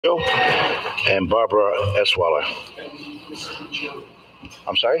and Barbara Eswaller.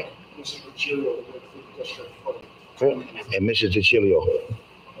 I'm sorry? And Mrs. DiCilio.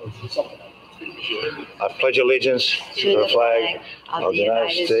 I pledge allegiance to the flag of the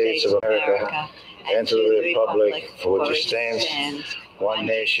United States of America and to the republic for which it stands, one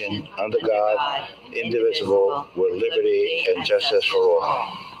nation, under God, indivisible, with liberty and justice for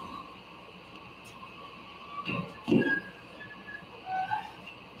all.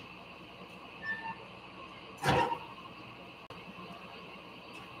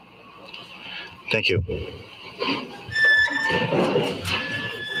 Thank you.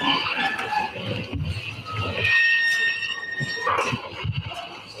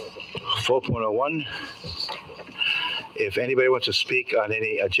 Four point oh one. If anybody wants to speak on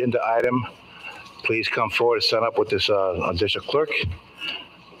any agenda item, please come forward and sign up with this district clerk.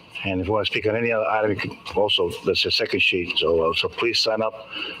 And if you want to speak on any other item, you can also, that's the second sheet. So please sign up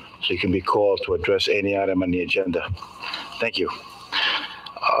so you can be called to address any item on the agenda. Thank you.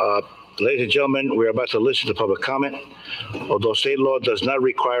 Ladies and gentlemen, we're about to listen to public comment. Although state law does not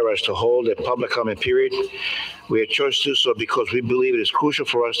require us to hold a public comment period, we have chosen to do so because we believe it is crucial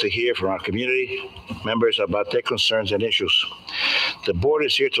for us to hear from our community members about their concerns and issues. The board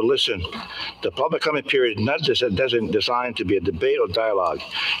is here to listen. The public comment period is not designed to be a debate or dialogue.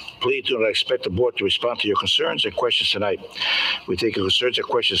 Please do not expect the board to respond to your concerns and questions tonight. We take your concerns and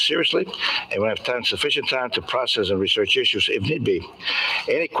questions seriously, and we have sufficient time to process and research issues if need be.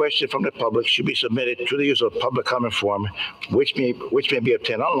 Any question from the public should be submitted through the use of public comment form, which may be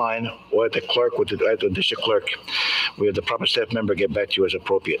obtained online or at the clerk at the district clerk. We have the proper staff member get back to you as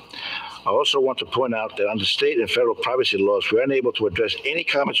appropriate. I also want to point out that under state and federal privacy laws, we are unable to address any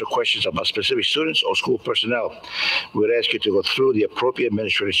comments or questions about specific students or school personnel. We would ask you to go through the appropriate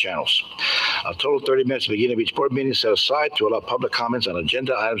administrative channels. A total of 30 minutes at the beginning of each board meeting is set aside to allow public comments on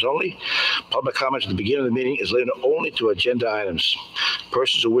agenda items only. Public comments at the beginning of the meeting is limited only to agenda items.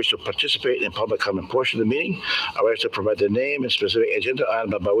 Persons who wish to participate in the public comment portion of the meeting are asked to provide their name and specific agenda item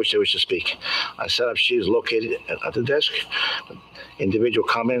by which they wish to speak. A setup sheet is located at the desk. Individual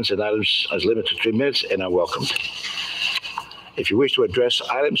comments and items is limited to 3 minutes and are welcomed. If you wish to address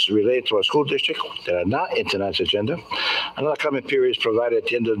items related to our school district that are not in tonight's agenda, another comment period is provided at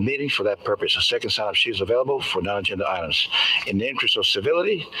the end of the meeting for that purpose. A second sign-up sheet is available for non-agenda items. In the interest of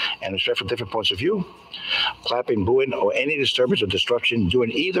civility and respect for different points of view, clapping, booing, or any disturbance or disruption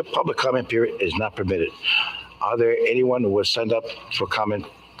during either public comment period is not permitted. Are there anyone who was signed up for comment?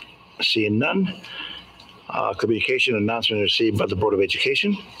 Seeing none. Communication announcement received by the Board of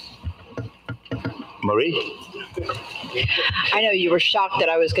Education. Marie? I know you were shocked that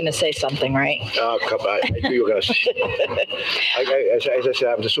I was going to say something, right? I knew you were going to say. As I said,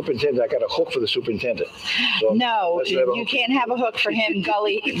 I'm the superintendent. I got a hook for the superintendent. So no, you can't have a hook for him.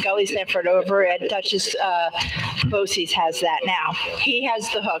 Gully Sanford over at Duchess Bosse's has that now. He has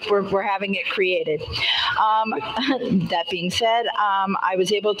the hook. We're having it created. That being said, I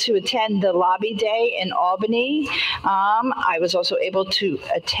was able to attend the lobby day in Albany. I was also able to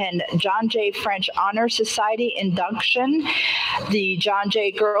attend John Jay French Honor Society induction. The John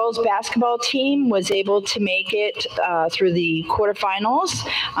Jay girls basketball team was able to make it through the quarterfinals,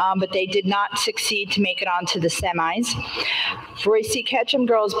 but they did not succeed to make it onto the semis. Royce Ketchum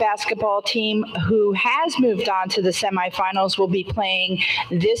girls basketball team, who has moved on to the semifinals, will be playing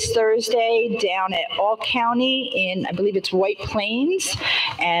this Thursday down at All County in, I believe it's White Plains,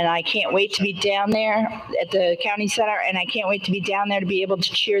 and I can't wait to be down there at the county center, and I can't wait to be down there to be able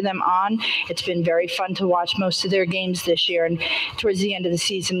to cheer them on. It's been very fun to watch most of their games this year, and towards the end of the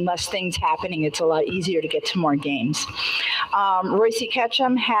season, less things happening, it's a lot easier to get to more games. Royce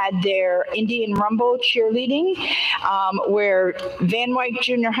Ketchum had their Indian Rumble cheerleading, where Van Wyck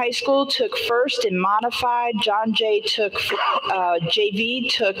Junior High School took first in modified. John Jay took JV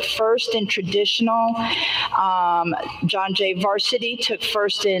took first in traditional. John Jay Varsity took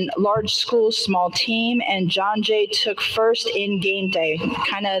first in large school, small team, and John Jay took first in game day.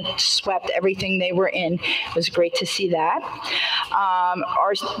 Kind of swept everything they were in. It was great to see that.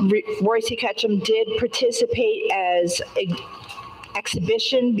 Royce Ketchum did participate as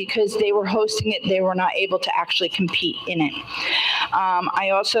exhibition because they were hosting it. They were not able to actually compete in it. I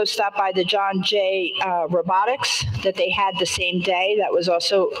also stopped by the John Jay robotics that they had the same day. That was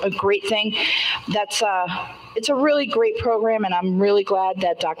also a great thing. It's a really great program, and I'm really glad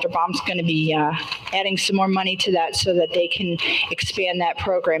that Dr. Baum's going to be adding some more money to that so that they can expand that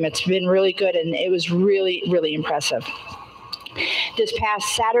program. It's been really good, and it was really, really impressive. This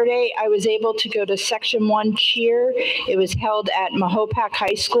past Saturday, I was able to go to Section 1 cheer. It was held at Mahopac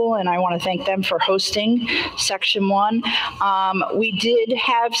High School, and I want to thank them for hosting Section 1. We did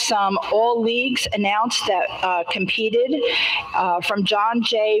have some all leagues announced that competed from John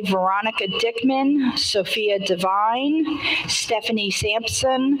Jay, Veronica Dickman, Sophia Devine, Stephanie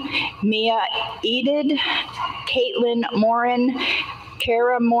Sampson, Mia Edid, Caitlin Morin,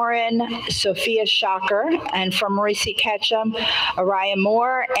 Kara Morin, Sophia Shocker, and from Maurice Ketchum, Araya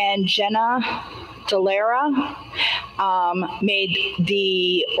Moore, and Jenna Delera made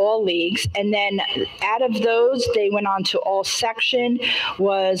the all leagues. And then out of those, they went on to all section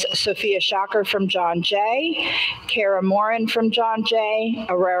was Sophia Shocker from John Jay, Kara Morin from John Jay,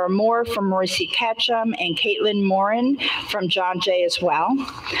 Araya Moore from Maurice Ketchum, and Caitlin Morin from John Jay as well.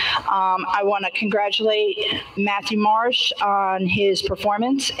 I want to congratulate Matthew Marsh on his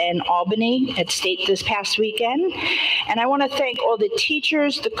performance in Albany at state this past weekend. And I want to thank all the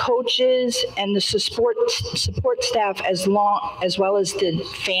teachers, the coaches, and the support staff as well as the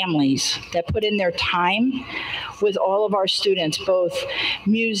families that put in their time with all of our students, both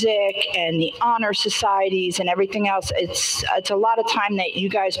music and the honor societies and everything else. It's a lot of time that you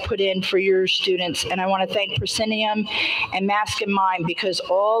guys put in for your students. And I want to thank Proscenium and Mask and Mime, because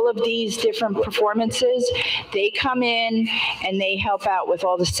all of these different performances, they come in and they help out with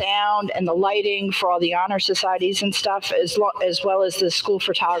all the sound and the lighting for all the honor societies and stuff, as well as the school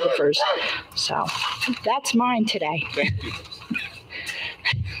photographers. So that's mine today. Thank you.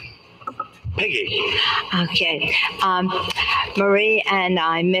 Peggy. Okay. Marie and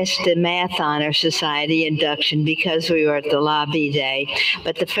I missed the Math Honor Society induction because we were at the lobby day,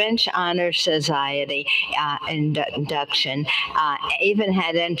 but the French Honor Society induction even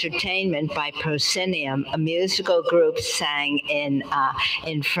had entertainment by Proscenium. A musical group sang in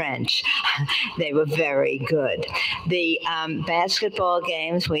French. They were very good. The basketball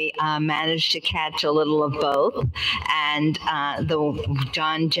games, we managed to catch a little of both, and the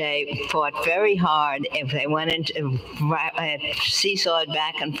John Jay fought very hard. If they went into seesawed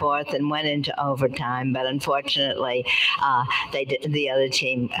back and forth and went into overtime, but unfortunately, the other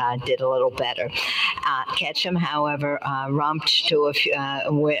team did a little better. Ketchum, however, romped to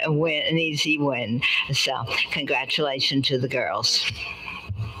an easy win. So, congratulations to the girls.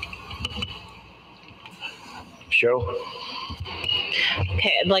 Cheryl.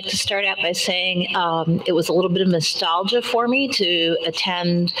 Okay, I'd like to start out by saying it was a little bit of nostalgia for me to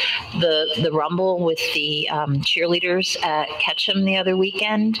attend the Rumble with the cheerleaders at Ketchum the other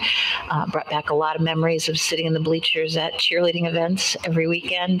weekend. Brought back a lot of memories of sitting in the bleachers at cheerleading events every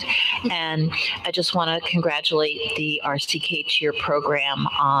weekend. And I just want to congratulate the RCK cheer program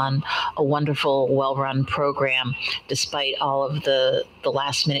on a wonderful, well-run program, despite all of the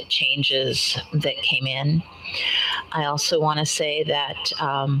last-minute changes that came in. I also want to say that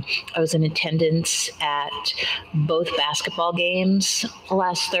I was in attendance at both basketball games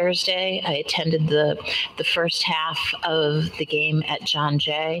last Thursday. I attended the first half of the game at John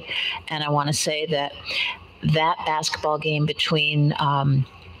Jay, and I want to say that basketball game between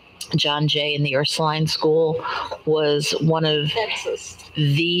John Jay and the Ursuline School was one of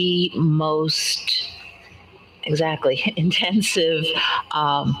the most intensive,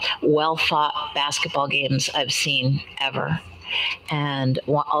 well-fought basketball games I've seen ever. And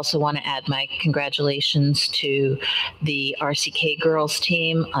also want to add my congratulations to the RCK girls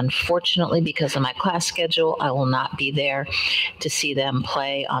team. Unfortunately, because of my class schedule, I will not be there to see them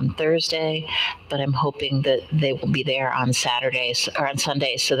play on Thursday, but I'm hoping that they will be there on Saturdays or on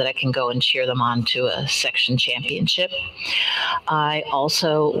Sundays so that I can go and cheer them on to a section championship. I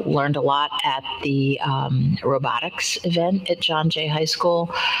also learned a lot at the robotics event at John Jay High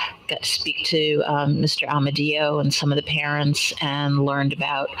School. Got to speak to Mr. Amadio and some of the parents and learned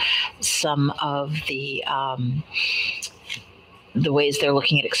about some of the ways they're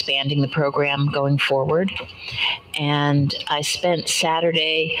looking at expanding the program going forward. And I spent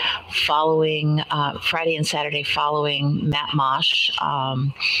Friday and Saturday following Matt Mosh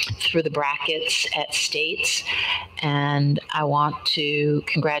through the brackets at States. And I want to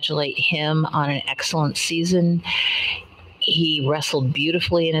congratulate him on an excellent season. He wrestled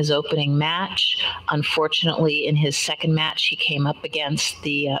beautifully in his opening match. Unfortunately, in his second match, he came up against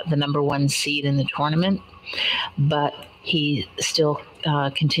the number one seed in the tournament, but he still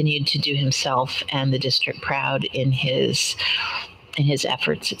continued to do himself and the district proud in his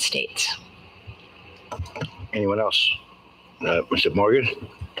efforts at States. Anyone else? Mr. Morgan?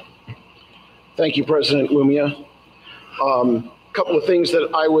 Thank you, President Lumia. Couple of things that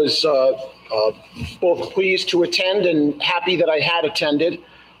I was both pleased to attend and happy that I had attended,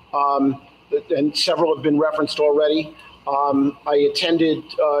 and several have been referenced already. I attended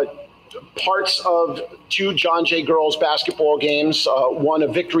parts of 2 John Jay girls basketball games, one a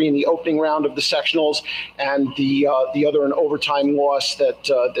victory in the opening round of the sectionals, and the other an overtime loss that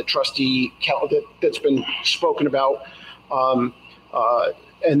Trustee that's been spoken about.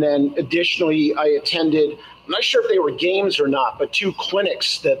 And then additionally, I attended, I'm not sure if they were games or not, but 2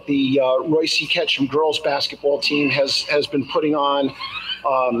 clinics that the Royce C. Ketchum girls basketball team has been putting on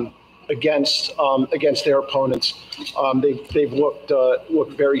against their opponents. They've looked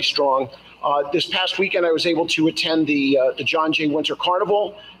very strong. This past weekend, I was able to attend the John Jay Winter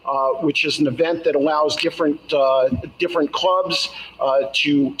Carnival, which is an event that allows different clubs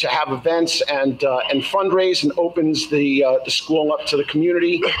to have events and fundraise, and opens the school up to the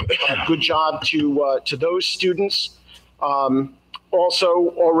community. Good job to those students.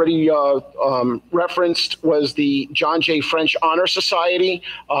 Also already referenced was the John Jay French Honor Society.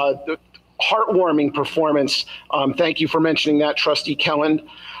 The heartwarming performance. Thank you for mentioning that, Trustee Kelland.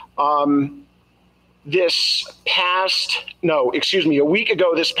 A week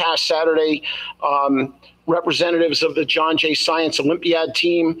ago, this past Saturday, representatives of the John Jay Science Olympiad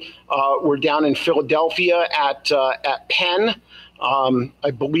team were down in Philadelphia at Penn.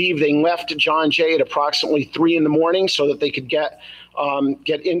 I believe they left John Jay at approximately 3 in the morning so that they could get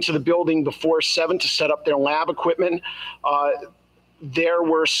into the building before 7 to set up their lab equipment. There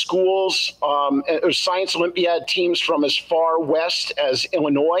were schools, Science Olympiad teams from as far west as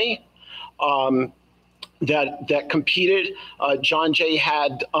Illinois that competed. John Jay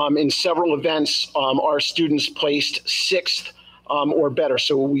had in several events our students placed 6th or better.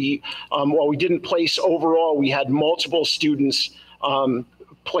 So while we didn't place overall, we had multiple students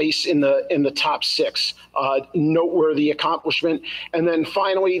place in the top 6. Noteworthy accomplishment. And then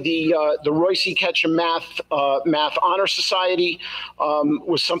finally, the Royce C. Ketchum Math Honor Society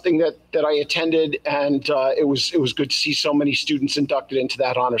was something that I attended, and it was good to see so many students inducted into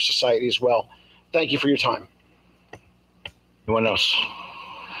that honor society as well. Thank you for your time. Anyone else?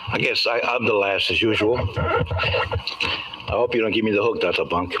 I guess I'm the last as usual. I hope you don't give me the hook, Dr.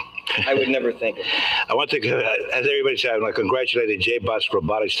 Bunk. I would never think it. I want to, as everybody said, I want to congratulate the J-Bots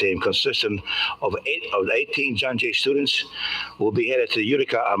robotics team, consisting of 18 John Jay students who will be headed to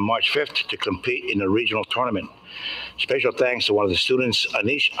Utica on March 5th to compete in the regional tournament. Special thanks to one of the students,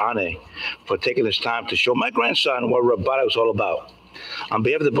 Anish Ane, for taking this time to show my grandson what robotics is all about. On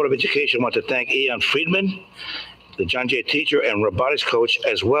behalf of the Board of Education, I want to thank Ian Friedman, the John Jay teacher and robotics coach,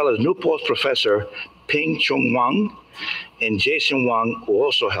 as well as Newport's professor, Ping Chung Wang, and Jason Wang, who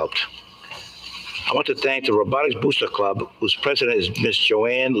also helped. I want to thank the Robotics Booster Club, whose president is Ms.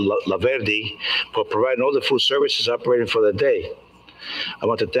 Joanne Laverdi, for providing all the food services operating for the day. I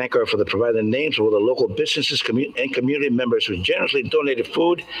want to thank her for providing the names of all the local businesses and community members who generously donated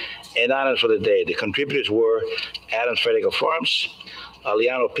food and items for the day. The contributors were Adams Federico Farms,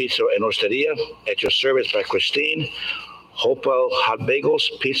 Aliano Pizza and Osteria, at your service by Christine, Hopewell Hot Bagels,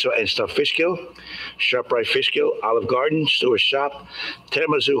 Pizza and Stuffed Fishkill, ShopRite Fishkill, Olive Garden, Stewart Shop,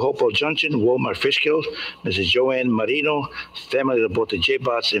 Tiramisu, Hopewell Junction, Walmart Fishkill, Mrs. Joanne Marino, family of both the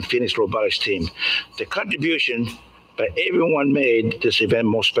J-Bots and Phoenix Robotics team. The contribution by everyone made this event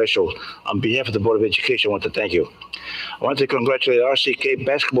most special. On behalf of the Board of Education, I want to thank you. I want to congratulate the RCK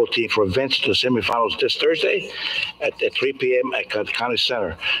basketball team for advancing to the semifinals this Thursday at 3 p.m. at County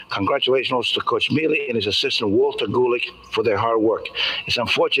Center. Congratulations to Coach Mealy and his assistant Walter Gulick for their hard work. It's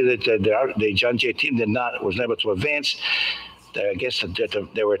unfortunate that the John Jay team was never to advance. I guess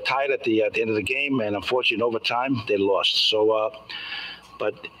they were tied at the end of the game, and unfortunately, in overtime, they lost. So,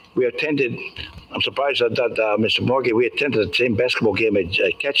 but we attended. I'm surprised that Mr. Morgan. We attended the same basketball game at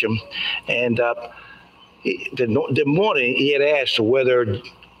Ketchum, and the morning he had asked whether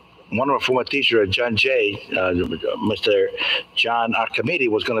one of our former teachers at John Jay, Mr. John Archimedes,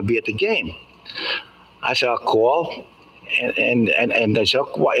 was going to be at the game. I said, I'll call. And I said,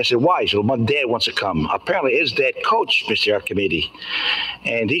 why? I said, why? He said, well, my dad wants to come. Apparently, his dad coached Mr. Archimedes.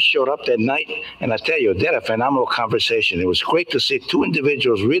 And he showed up that night. And I tell you, they had a phenomenal conversation. It was great to see 2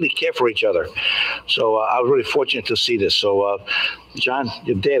 individuals really care for each other. So I was really fortunate to see this. So, John,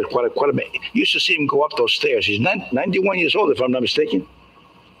 your dad, quite a man. You used to see him go up those stairs. He's 91 years old, if I'm not mistaken.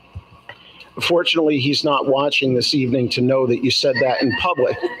 Fortunately, he's not watching this evening to know that you said that in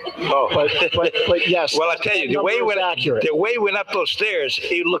public. Oh, but yes. Well, I tell you, the way he went up those stairs,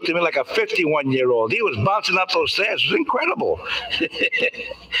 he looked at me like a 51-year-old. He was bouncing up those stairs. It was incredible.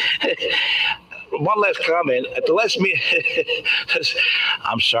 One last comment. At the last meeting,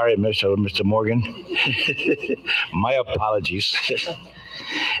 I'm sorry, Mr. Morgan. My apologies.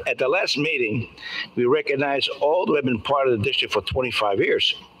 At the last meeting, we recognized all who have been part of the district for 25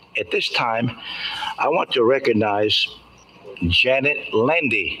 years. At this time, I want to recognize Janet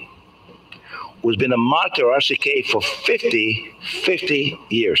Landy, who's been a monitor at RCK for 50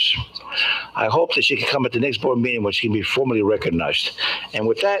 years. I hope that she can come at the next board meeting when she can be formally recognized. And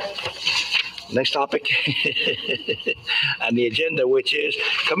with that, next topic on the agenda, which is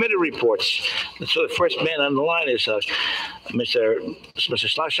committee reports. So the first man on the line is Mr.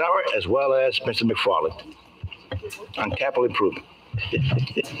 Schleichauer, as well as Mr. McFarland on capital improvement.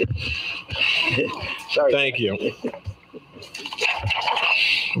 Sorry. Thank you.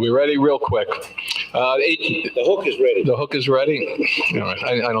 We ready real quick? The hook is ready. The hook is ready? All right,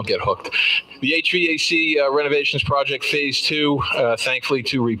 I don't get hooked. The HVAC renovations project phase 2, thankfully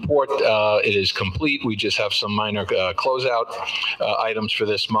to report, it is complete. We just have some minor closeout items for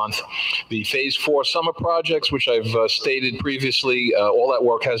this month. The phase 4 summer projects, which I've stated previously, all that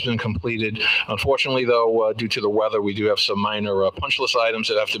work has been completed. Unfortunately, though, due to the weather, we do have some minor punch list items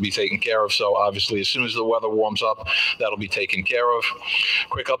that have to be taken care of. So obviously, as soon as the weather warms up, that'll be taken care of.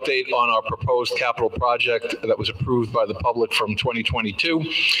 Quick update on our proposed capital project that was approved by the public from 2022.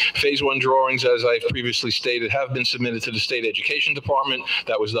 Phase 1 drawings, as I've previously stated, have been submitted to the State Education Department.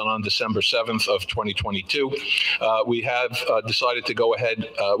 That was done on December 7th of 2022. We have decided to go ahead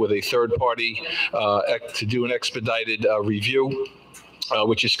with a third party to do an expedited review,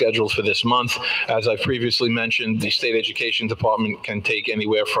 which is scheduled for this month. As I previously mentioned, the State Education Department can take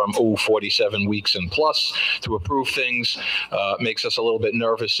anywhere from 47 weeks and plus to approve things. Makes us a little bit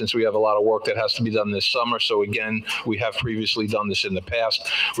nervous since we have a lot of work that has to be done this summer. So again, we have previously done this in the past.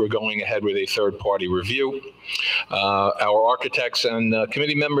 We're going ahead with a third-party review. Our architects and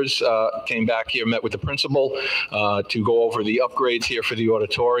committee members came back here, met with the principal to go over the upgrades here for the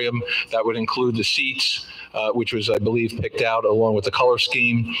auditorium. That would include the seats, which was, I believe, picked out along with the color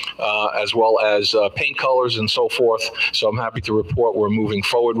scheme, as well as paint colors and so forth. So I'm happy to report we're moving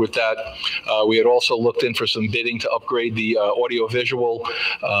forward with that. We had also looked in for some bidding to upgrade the audio-visual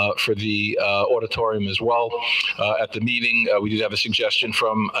for the auditorium as well. At the meeting, we did have a suggestion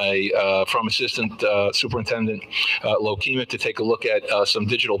from Assistant Superintendent Lokema to take a look at some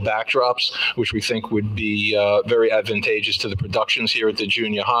digital backdrops, which we think would be very advantageous to the productions here at the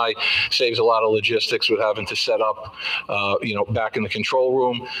junior high. Saves a lot of logistics with having to set up, back in the control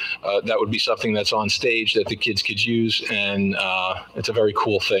room. That would be something that's on stage that the kids could use, and it's a very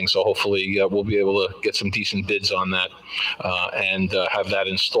cool thing. So hopefully we'll be able to get some decent bids on that and have that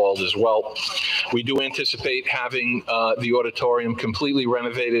installed as well. We do anticipate having the auditorium completely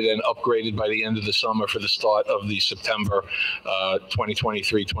renovated and upgraded by the end of the summer for the start of the September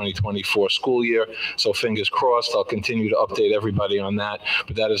 2023-2024 school year. So fingers crossed. I'll continue to update everybody on that,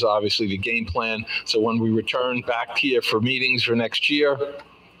 but that is obviously the game plan. So when we return back here for meetings for next year,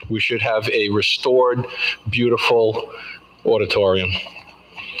 we should have a restored, beautiful auditorium.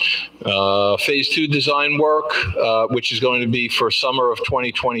 Phase 2 design work, which is going to be for summer of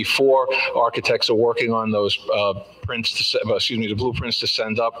 2024. Architects are working on those the blueprints to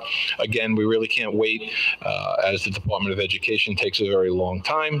send up. Again, we really can't wait, as the Department of Education takes a very long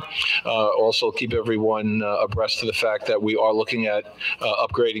time. Also, keep everyone abreast of the fact that we are looking at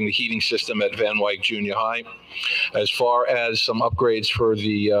upgrading the heating system at Van Wyck Junior High. As far as some upgrades for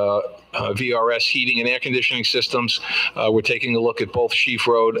the VRS heating and air conditioning systems, we're taking a look at both Sheaf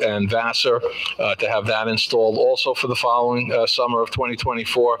Road and Vassar to have that installed also for the following summer of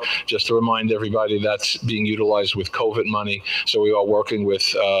 2024. Just to remind everybody, that's being utilized with COVID money. So we are working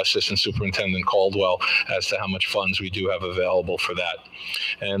with Assistant Superintendent Caldwell as to how much funds we do have available for that.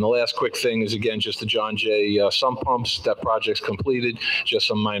 And the last quick thing is, again, just the John Jay sump pumps. That project's completed. Just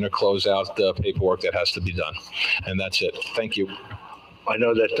some minor closeout paperwork that has to be done. And that's it. Thank you. I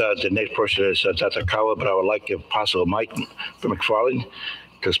know that the next person is Dr. Cowell, but I would like, if possible, Mike McFarland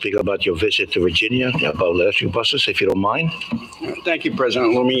to speak about your visit to Virginia about electric buses, if you don't mind. Thank you,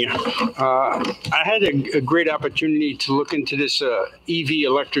 President Lumia. I had a great opportunity to look into this EV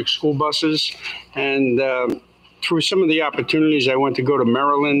electric school buses, and through some of the opportunities, I went to go to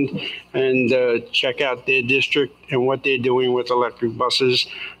Maryland and check out their district and what they're doing with electric buses.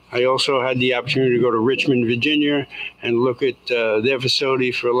 I also had the opportunity to go to Richmond, Virginia, and look at their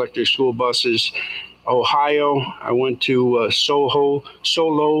facility for electric school buses. Ohio, I went to Solo,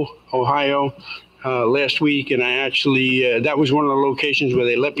 Ohio last week, and I actually, that was one of the locations where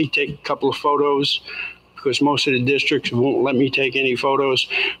they let me take a couple of photos, because most of the districts won't let me take any photos.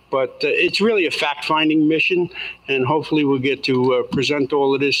 But it's really a fact-finding mission, and hopefully we'll get to present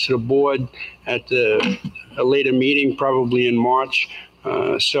all of this to the board at a later meeting, probably in March.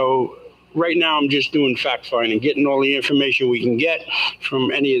 So right now I'm just doing fact-finding, getting all the information we can get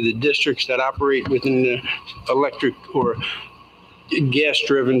from any of the districts that operate within the electric or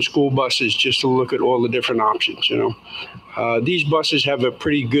gas-driven school buses just to look at all the different options, you know. These buses have a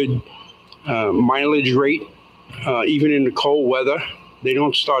pretty good mileage rate, even in the cold weather. They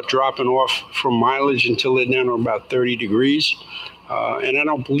don't start dropping off from mileage until they're down to about 30 degrees. And I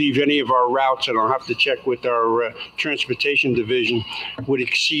don't believe any of our routes, and I'll have to check with our transportation division, would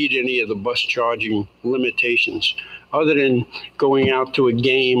exceed any of the bus charging limitations. Other than going out to a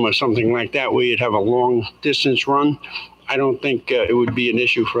game or something like that where you'd have a long distance run, I don't think it would be an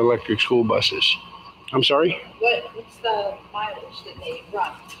issue for electric school buses. I'm sorry? What's the mileage that they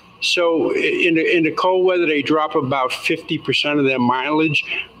run? So in the cold weather, they drop about 50% of their mileage,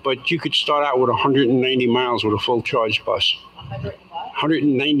 but you could start out with 190 miles with a full charge bus.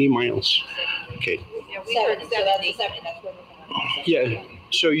 190 miles. Okay. Yeah, we heard 70. That's where we're going. Yeah.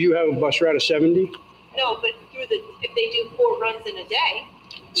 So you have a bus route of 70? No, but if they do 4 runs in a day.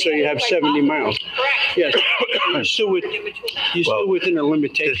 So you have 70 miles. Correct. Yes. You're still within the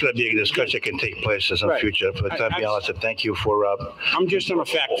limitation. There's going to be a discussion that can take place in some Right. future. For the time being, I'd like to thank you for, I'm just on a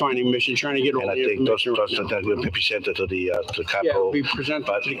fact-finding mission, trying to get all and I the think those information right now. will be presented to the Yeah, Capitol. we presented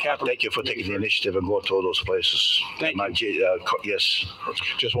But to the Capitol. thank you for taking the initiative and going to all those places. Thank you. Yes.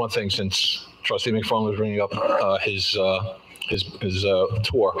 Just one thing, since Trustee McFarland was bringing up his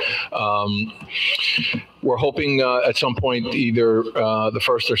tour. We're hoping at some point, either the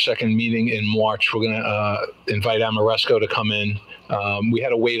first or second meeting in March, we're going to invite Amoresco to come in. We had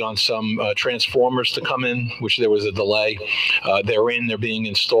to wait on some transformers to come in, which there was a delay. They're being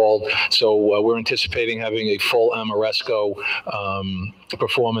installed. So we're anticipating having a full Amoresco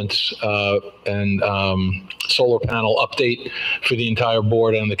performance and solar panel update for the entire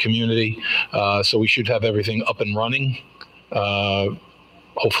board and the community. So we should have everything up and running,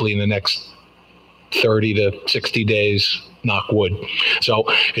 hopefully in the next 30 to 60 days, knock wood. So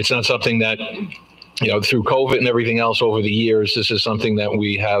it's not something that, through COVID and everything else over the years, this is something that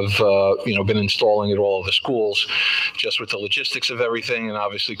we have, been installing at all of the schools, just with the logistics of everything. And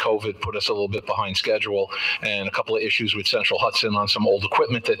obviously COVID put us a little bit behind schedule, and a couple of issues with Central Hudson on some old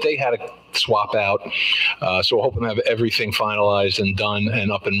equipment that they had to swap out. So we're hoping to have everything finalized and done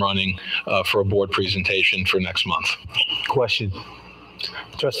and up and running for a board presentation for next month. Question.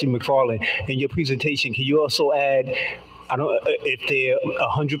 Trustee McFarland, in your presentation, can you also add, if they're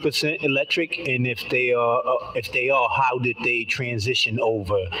 100% electric, and if they are, how did they transition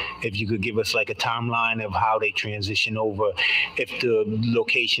over? If you could give us like a timeline of how they transition over, if the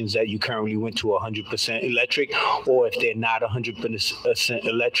locations that you currently went to are 100% electric, or if they're not 100%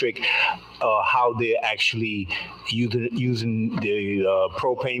 electric, how they're actually using the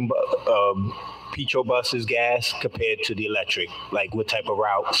propane Petro buses, gas, compared to the electric, like what type of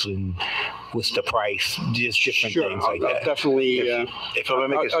routes and what's the price, just different things like that. Definitely.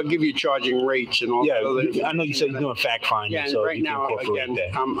 I'll give you charging rates and all. Yeah, other, I know you said you're doing fact finding, yeah, so right you can now, incorporate again,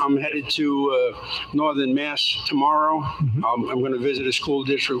 that. I'm headed to Northern Mass tomorrow. Mm-hmm. I'm going to visit a school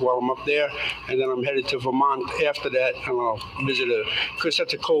district while I'm up there, and then I'm headed to Vermont after that, and I'll visit because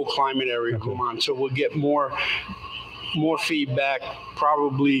that's a cold climate area of Vermont, so we'll get more feedback,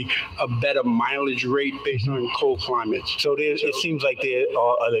 probably a better mileage rate based on cold climates. So it seems like there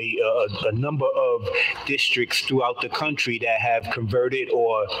are a number of districts throughout the country that have converted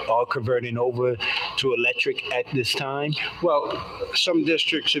or are converting over to electric at this time. Well, some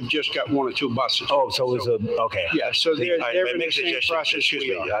districts have just got 1 or 2 buses. Oh, so it's okay. Yeah, so they're in the same suggestion. process. Excuse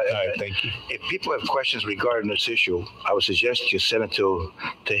me. All right, thank you. If people have questions regarding this issue, I would suggest you send it to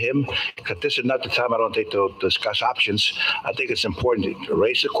him, because this is not the time, I don't think, to discuss options. I think it's important to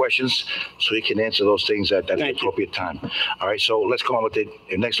raise the questions so he can answer those things at the appropriate time. All right, so let's go on with the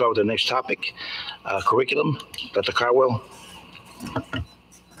next topic, curriculum. Dr. Carwell.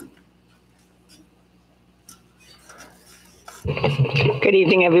 Good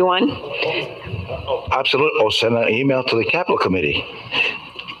evening, everyone. Absolutely. Or send an email to the Capital Committee,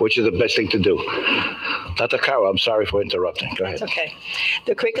 which is the best thing to do. Dr. Carwell, I'm sorry for interrupting. Go ahead. Okay.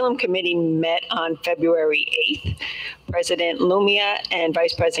 The Curriculum Committee met on February 8th. President Lumia and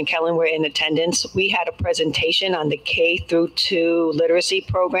Vice President Kellen were in attendance. We had a presentation on the K-2 literacy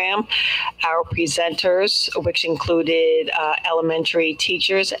program. Our presenters, which included elementary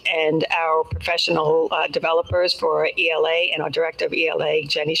teachers and our professional developers for ELA and our director of ELA,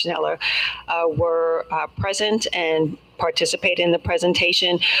 Jenny Schneller, were present and participated in the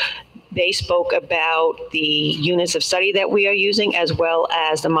presentation. They spoke about the units of study that we are using, as well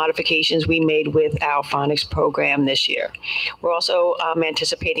as the modifications we made with our phonics program this year. We're also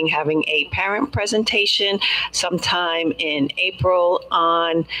anticipating having a parent presentation sometime in April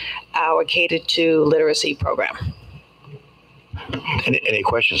on our K-2 literacy program. Any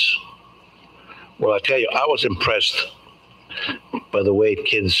questions? Well, I tell you, I was impressed by the way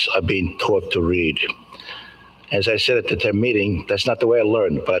kids are being taught to read. As I said at the meeting, that's not the way I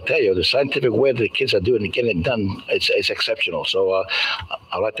learned. But I tell you, the scientific way that the kids are doing and getting it done, it's exceptional. So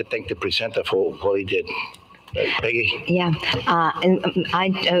I'd like to thank the presenter for what he did. Peggy? Yeah, and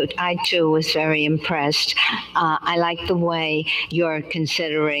I too was very impressed. I like the way you're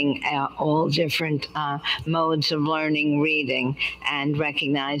considering all different modes of learning reading and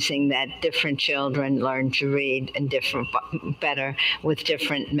recognizing that different children learn to read and better with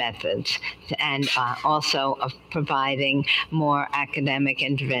different methods, and also of providing more academic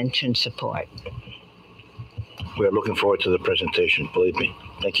intervention support. We're looking forward to the presentation, believe me.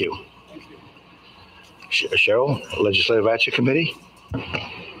 Thank you. Cheryl, Legislative Action Committee?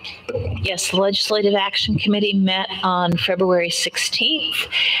 Yes, the Legislative Action Committee met on February 16th,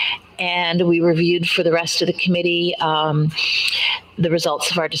 and we reviewed for the rest of the committee the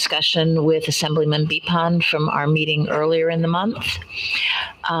results of our discussion with Assemblyman Beepon from our meeting earlier in the month.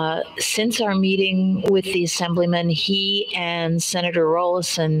 Since our meeting with the Assemblyman, he and Senator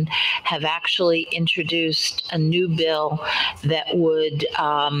Rollison have actually introduced a new bill that would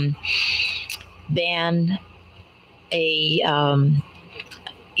ban a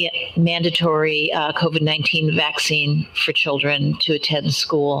mandatory COVID-19 vaccine for children to attend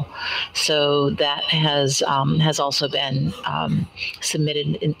school. So that has also been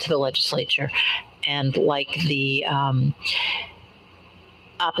submitted into the legislature. And like the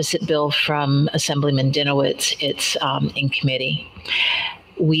opposite bill from Assemblyman Dinowitz, it's in committee.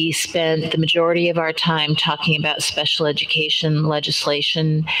 We spent the majority of our time talking about special education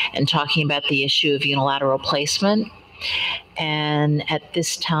legislation and talking about the issue of unilateral placement. And at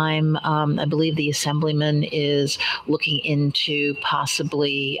this time, I believe the Assemblyman is looking into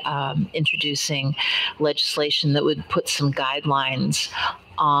possibly introducing legislation that would put some guidelines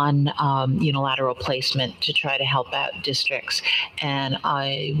on unilateral placement to try to help out districts. And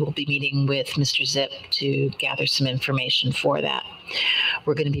I will be meeting with Mr. Zip to gather some information for that.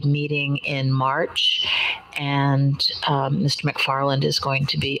 We're going to be meeting in March, and Mr. McFarland is going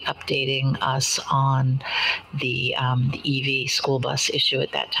to be updating us on the EV school bus issue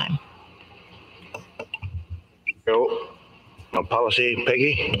at that time. On policy,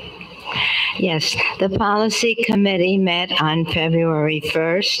 Peggy? Yes, the policy committee met on February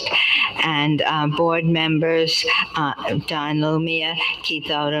 1st, and board members Don Lumia, Keith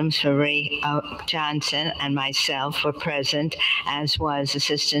Odoms, Marie Johnson, and myself were present, as was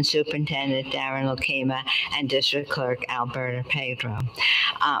Assistant Superintendent Darren Lokema and District Clerk Alberta Pedro.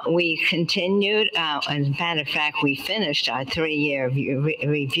 We continued, as a matter of fact, we finished our 3-year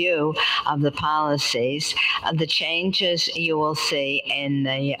review of the policies. The changes you will see in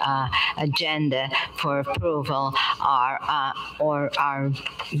the agenda for approval are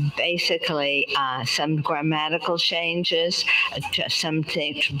basically some grammatical changes, some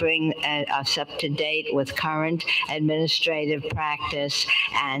to bring us up to date with current administrative practice,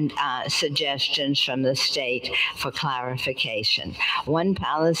 and suggestions from the state for clarification. One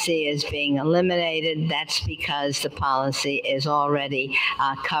policy is being eliminated. That's because the policy is already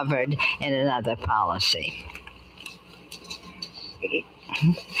covered in another policy.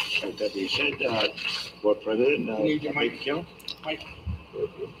 That being said, Board President,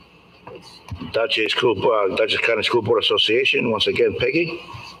 Dutchess County School Board Association, once again, Peggy.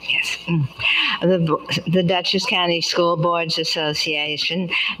 Yes. The Dutchess County School Boards Association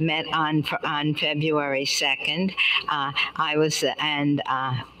met on February 2nd. I was and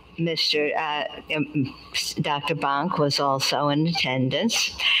Dr. Bonk was also in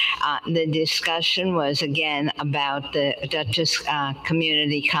attendance. The discussion was again about the Dutchess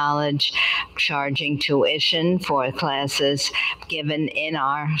Community College charging tuition for classes given in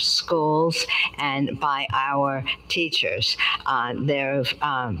our schools and by our teachers.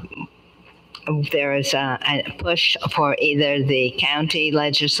 There is a push for either the county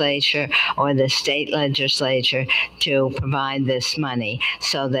legislature or the state legislature to provide this money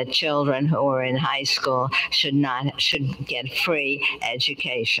so that children who are in high school should get free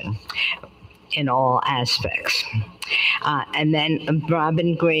education in all aspects. And then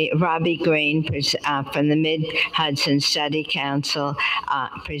Robbie Green from the Mid-Hudson Study Council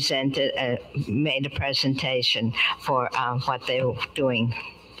made a presentation for what they were doing.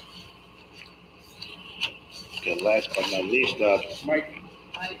 Okay, last but not least, Mike.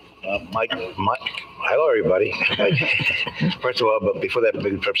 Hello, everybody. First of all, but before that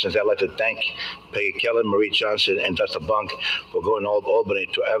big represents, I'd like to thank Peggy Kellen, Marie Johnson, and Dr. Bunk for going to Albany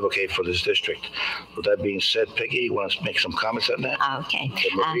to advocate for this district. With that being said, Peggy, you want to make some comments on that? Okay.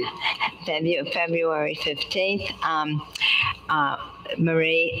 February 15th.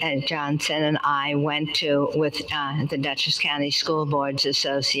 Marie and Johnson and I went to with the Dutchess County School Boards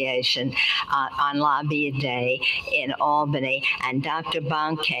Association on Lobby Day in Albany, and Dr.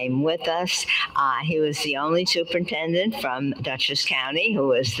 Bonk came with us. He was the only superintendent from Dutchess County who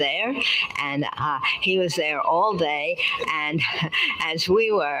was there, and he was there all day, and as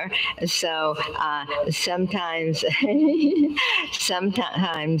we were. So sometimes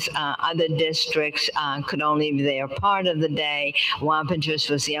other districts could only be there part of the day. Wampagers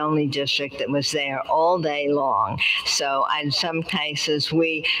was the only district that was there all day long. So in some cases,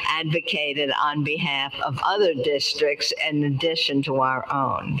 we advocated on behalf of other districts in addition to our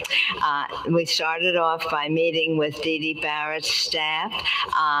own. We started off by meeting with Dee Dee Barrett's staff.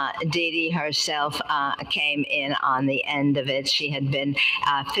 Dee Dee herself came in on the end of it. She had been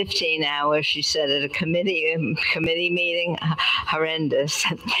 15 hours, she said, at a committee meeting, horrendous.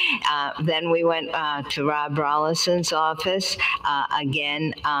 Then we went to Rob Rollison's office.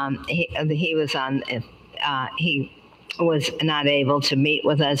 Again, he was not able to meet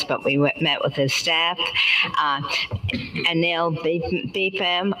with us, but we met with his staff. Anil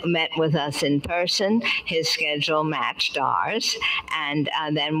Beepam met with us in person. His schedule matched ours. And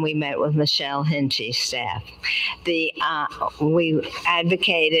then we met with Michelle Hinchy's staff. We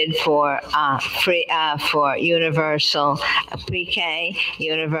advocated for universal pre-K,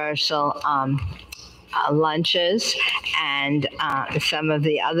 universal lunches, and some of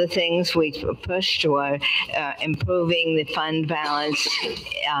the other things we pushed were improving the fund balance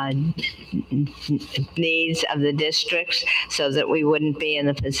needs of the districts so that we wouldn't be in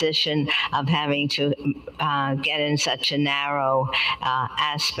the position of having to get in such a narrow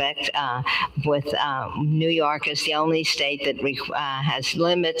aspect with New York is the only state that has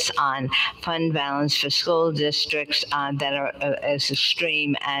limits on fund balance for school districts that are as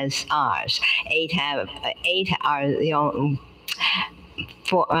extreme as ours. Eight are the only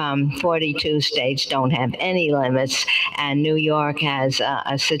 42 states don't have any limits, and New York has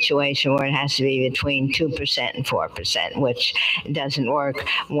a situation where it has to be between 2% and 4%, which doesn't work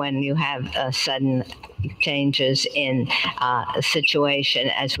when you have sudden changes in a situation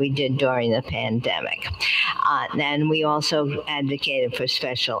as we did during the pandemic. Then we also advocated for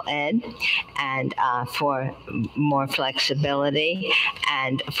special ed and for more flexibility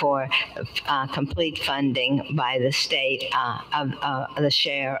and for complete funding by the state of the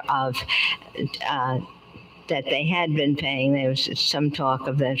share of that they had been paying. There was some talk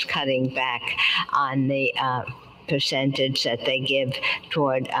of them cutting back on the percentage that they give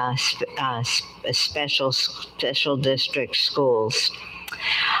toward special district schools.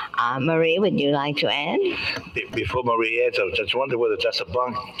 Marie, would you like to add? Before Marie adds, I was just wondering whether Dr.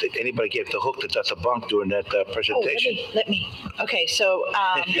 Bonk, did anybody get the hook to Dr. Bonk during that presentation? Oh, let me. Okay, so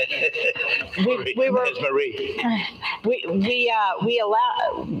we were. Marie. We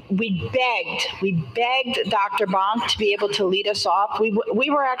begged Dr. Bonk to be able to lead us off. We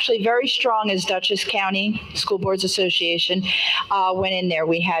were actually very strong as Dutchess County School Boards Association went in there.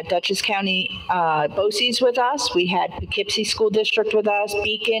 We had Dutchess County BOCES with us. We had Poughkeepsie School District with us,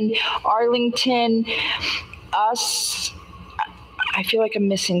 Beacon, Arlington, us. I feel like I'm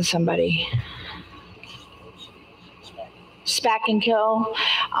missing somebody. Spack and Kill,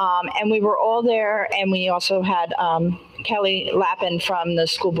 and we were all there, and we also had Kelly Lappin from the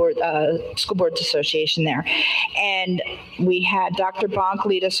School Boards Association there. And we had Dr. Bonk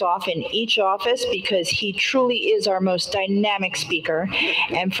lead us off in each office because he truly is our most dynamic speaker.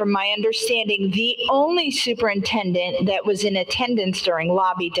 And from my understanding, the only superintendent that was in attendance during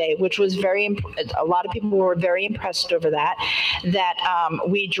lobby day, which was a lot of people were very impressed over that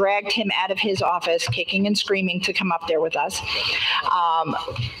we dragged him out of his office kicking and screaming to come up there with us.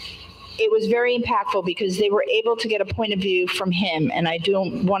 It was very impactful because they were able to get a point of view from him. And I do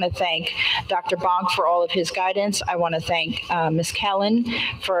want to thank Dr. Bonk for all of his guidance. I want to thank Ms. Kellen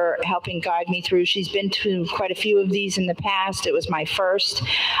for helping guide me through. She's been to quite a few of these in the past. It was my first,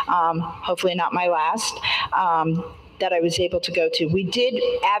 hopefully not my last. That I was able to go to. We did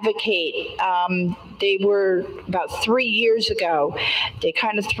advocate. They were about 3 years ago. They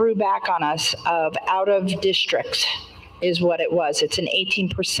kind of threw back on us of out of districts is what it was. It's an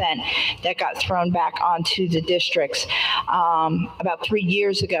 18% that got thrown back onto the districts about 3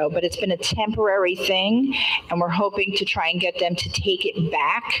 years ago, but it's been a temporary thing, and we're hoping to try and get them to take it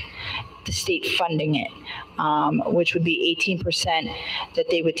back, the state funding it, which would be 18% that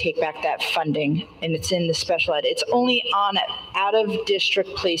they would take back that funding, and it's in the special ed. It's only on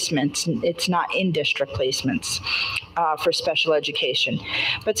out-of-district placements. It's not in-district placements for special education.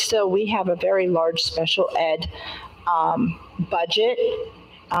 But still, we have a very large special ed budget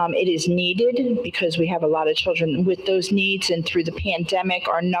It is needed because we have a lot of children with those needs, and through the pandemic,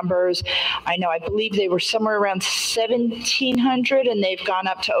 our numbers, I believe they were somewhere around 1,700, and they've gone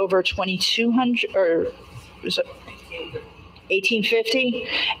up to over 2,200, or was it 1850,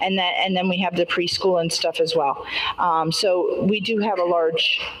 and then we have the preschool and stuff as well. So we do have a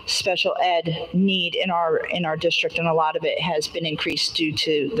large special ed need in our district, and a lot of it has been increased due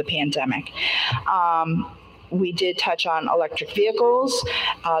to the pandemic. We did touch on electric vehicles.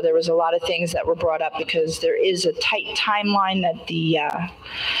 There was a lot of things that were brought up because there is a tight timeline that the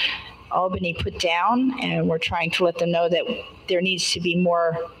Albany put down, and we're trying to let them know that there needs to be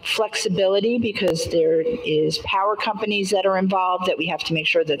more flexibility because there is power companies that are involved, that we have to make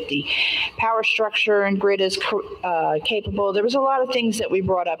sure that the power structure and grid is capable. There was a lot of things that we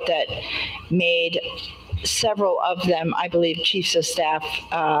brought up that made several of them, I believe, chiefs of staff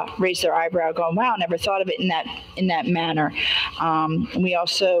raised their eyebrow going, wow, never thought of it in that manner. We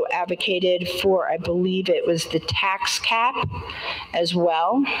also advocated for, I believe it was the tax cap as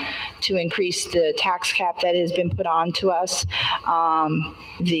well, to increase the tax cap that has been put on to us,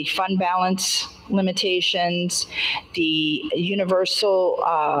 the fund balance limitations, the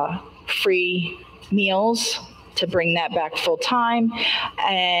universal free meals, to bring that back full time,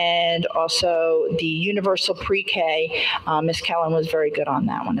 and also the universal pre-K. Ms. Kellen was very good on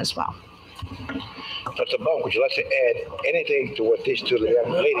that one as well. Dr. Bunk, would you like to add anything to what these two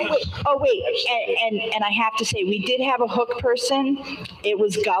young ladies? Oh wait, and I have to say, we did have a hook person. It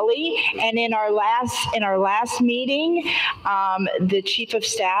was Gully, and in our last meeting, the chief of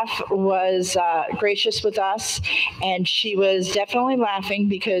staff was gracious with us, and she was definitely laughing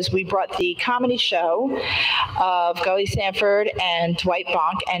because we brought the comedy show of Gully Sanford and Dwight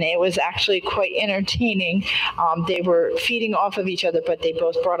Bonk, and it was actually quite entertaining. They were feeding off of each other, but they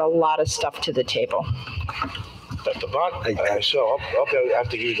both brought a lot of stuff to the table. Dr. Bont, so I'll have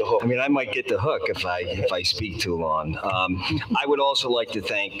to give you the hook. I mean, I might get the hook if I speak too long. I would also like to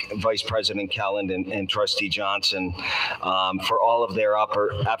thank Vice President Kelland and Trustee Johnson for all of their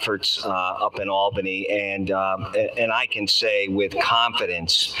efforts up in Albany, and I can say with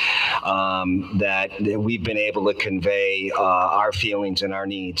confidence that we've been able to convey our feelings and our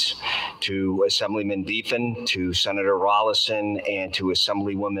needs to Assemblyman Beefin, to Senator Rollison, and to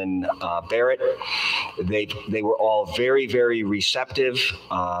Assemblywoman Barrett. They were all very, very receptive.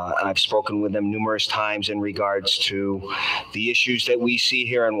 I've spoken with them numerous times in regards to the issues that we see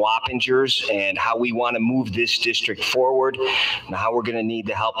here in Wappingers and how we want to move this district forward and how we're going to need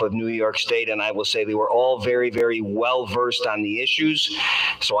the help of New York State. And I will say they were all very, very well versed on the issues.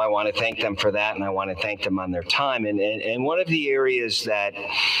 So I want to thank them for that, and I want to thank them on their time. And one of the areas that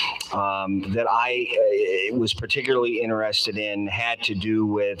I was particularly interested in had to do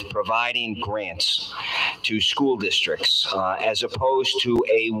with providing grants to school districts as opposed to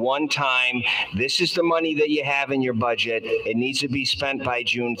a one-time, this is the money that you have in your budget, it needs to be spent by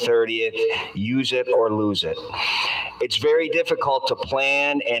June 30th, use it or lose it. It's very difficult to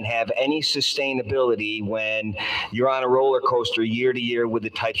plan and have any sustainability when you're on a roller coaster year to year with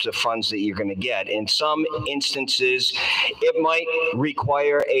the types of funds that you're going to get. In some instances, it might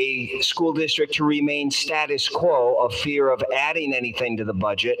require a school district to remain status quo of fear of adding anything to the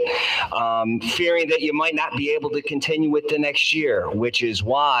budget, fearing that you might not be able to continue it the next year, which is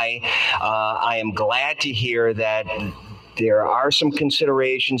why I am glad to hear that there are some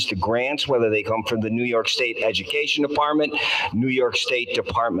considerations to grants, whether they come from the New York State Education Department, New York State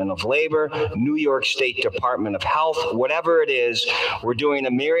Department of Labor, New York State Department of Health, whatever it is. We're doing a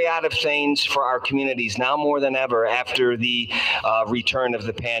myriad of things for our communities now more than ever after the return of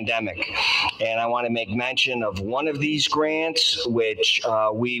the pandemic. And I want to make mention of one of these grants, which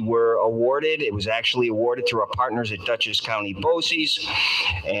we were awarded. It was actually awarded through our partners at Dutchess County BOCES,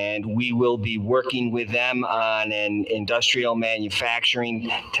 and we will be working with them on an industrial manufacturing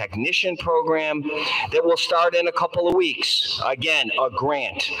technician program that will start in a couple of weeks. Again, a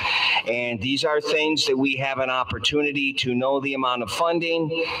grant. And these are things that we have an opportunity to know the amount of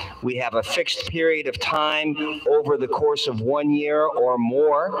funding. We have a fixed period of time over the course of 1 year or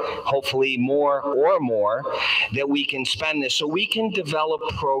more, hopefully more or more, that we can spend this so we can develop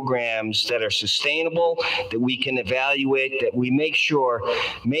programs that are sustainable, that we can evaluate, that we make sure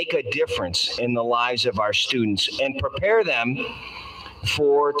make a difference in the lives of our students and prepare them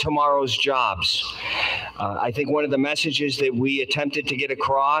for tomorrow's jobs. I think one of the messages that we attempted to get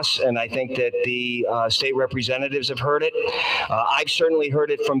across, and I think that the state representatives have heard it, I've certainly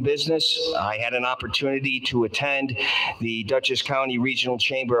heard it from business. I had an opportunity to attend the Dutchess County Regional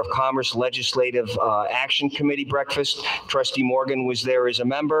Chamber of Commerce Legislative Action Committee breakfast. Trustee Morgan was there as a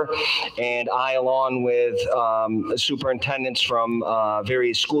member, and I, along with superintendents from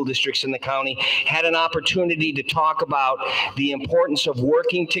various school districts in the county, had an opportunity to talk about the importance of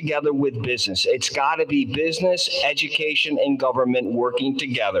working together with business. It's got to be business, education, and government working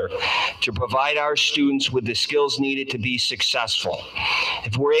together to provide our students with the skills needed to be successful.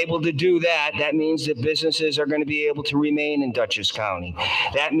 If we're able to do that, that means that businesses are going to be able to remain in Dutchess County.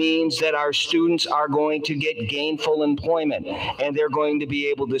 That means that our students are going to get gainful employment, and they're going to be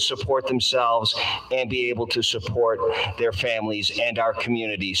able to support themselves and be able to support their families and our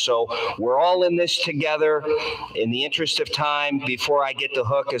community. So we're all in this together. In the interest of time, before I get the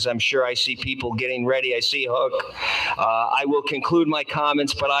hook, as I'm sure I see people getting ready, I see a hook, I will conclude my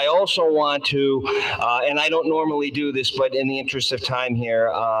comments, but I also want to, and I don't normally do this, but in the interest of time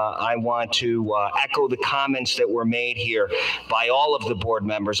here, I want to echo the comments that were made here by all of the board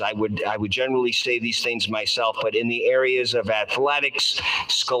members. I would generally say these things myself, but in the areas of athletics,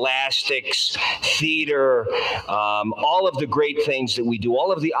 scholastics, theater, all of the great things that we do,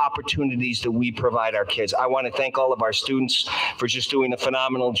 all of the opportunities that we provide our kids. I want to thank all of our students for just doing a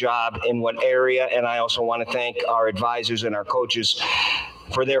phenomenal job in what area, and I also want to thank our advisors and our coaches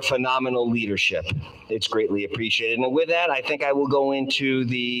for their phenomenal leadership. It's greatly appreciated. And with that, I think I will go into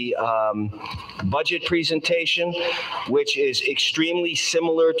the budget presentation, which is extremely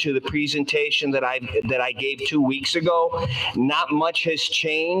similar to the presentation that I gave 2 weeks ago. Not much has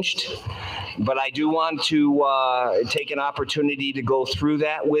changed, but I do want to take an opportunity to go through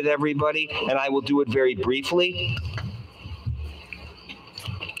that with everybody, and I will do it very briefly.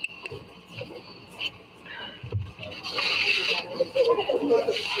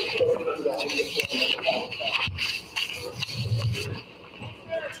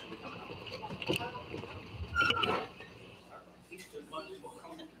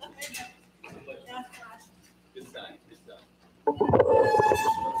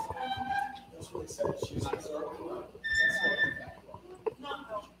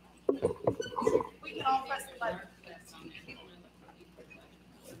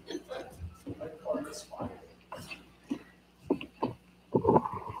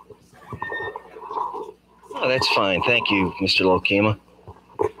 Oh, that's fine. Thank you, Mr. Lokema.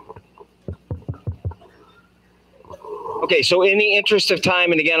 Okay, so in the interest of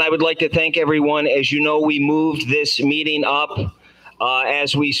time, and again, I would like to thank everyone. As you know, we moved this meeting up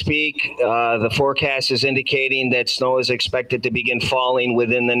as we speak. The forecast is indicating that snow is expected to begin falling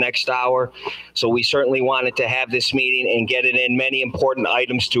within the next hour. So we certainly wanted to have this meeting and get it in, many important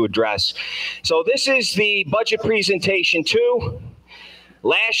items to address. So this is the budget presentation 2.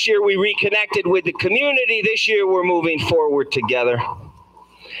 Last year, we reconnected with the community. This year, we're moving forward together.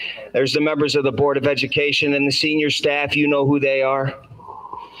 There's the members of the Board of Education and the senior staff. You know who they are.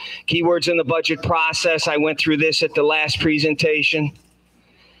 Keywords in the budget process. I went through this at the last presentation.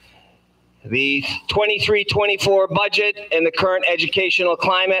 The 23-24 budget and the current educational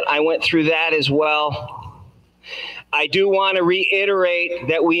climate. I went through that as well. I do want to reiterate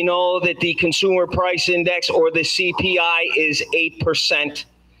that we know that the Consumer Price Index, or the CPI, is 8%.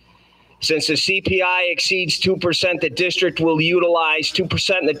 Since the CPI exceeds 2%, the district will utilize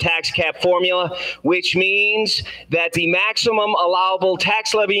 2% in the tax cap formula, which means that the maximum allowable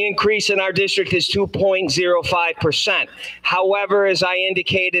tax levy increase in our district is 2.05%. However, as I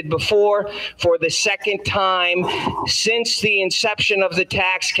indicated before, for the second time since the inception of the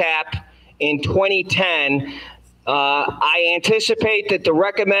tax cap in 2010, I anticipate that the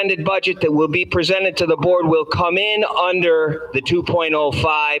recommended budget that will be presented to the board will come in under the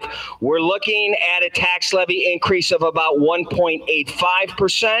 2.05. We're looking at a tax levy increase of about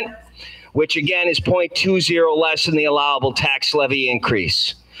 1.85%, which again is 0.20 less than the allowable tax levy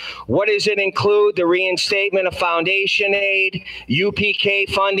increase. What does it include? The reinstatement of foundation aid,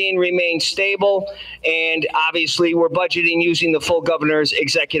 UPK funding remains stable, and obviously we're budgeting using the full governor's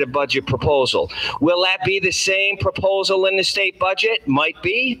executive budget proposal. Will that be the same proposal in the state budget? Might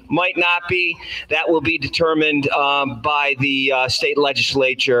be, might not be. That will be determined by the state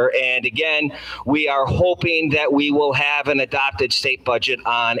legislature. And again, we are hoping that we will have an adopted state budget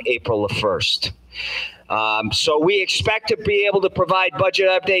on April the 1st. So we expect to be able to provide budget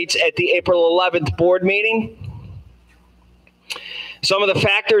updates at the April 11th board meeting. Some of the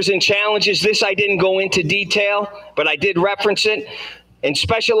factors and challenges, this I didn't go into detail, but I did reference it. In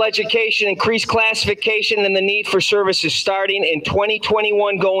special education, increased classification and the need for services starting in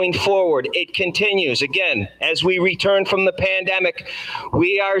 2021 going forward. It continues. Again, as we return from the pandemic,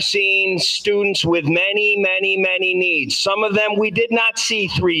 we are seeing students with many, many, many needs. Some of them we did not see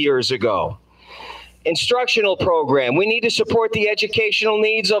 3 years ago. Instructional program. We need to support the educational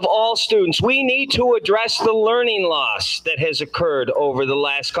needs of all students. We need to address the learning loss that has occurred over the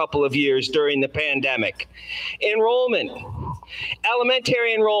last couple of years during the pandemic. Enrollment.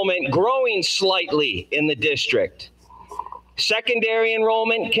 Elementary enrollment growing slightly in the district. Secondary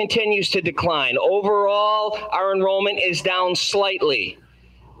enrollment continues to decline. Overall, our enrollment is down slightly.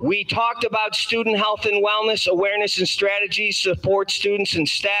 We talked about student health and wellness, awareness and strategies, support students and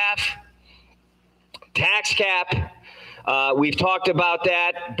staff. Tax cap, we've talked about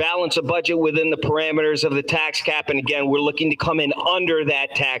that, balance a budget within the parameters of the tax cap, and again, we're looking to come in under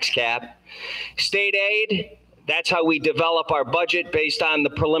that tax cap. State aid, that's how we develop our budget based on the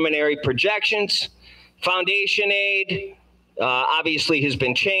preliminary projections. Foundation aid, obviously has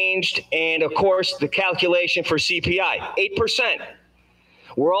been changed, and of course, the calculation for CPI, 8%.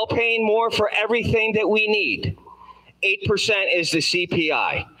 We're all paying more for everything that we need. 8% is the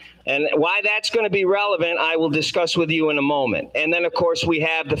CPI. And why that's going to be relevant, I will discuss with you in a moment. And then, of course, we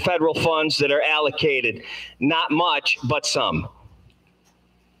have the federal funds that are allocated. Not much, but some.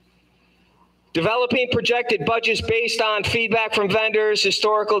 Developing projected budgets based on feedback from vendors,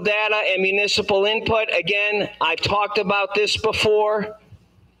 historical data, and municipal input. Again, I've talked about this before.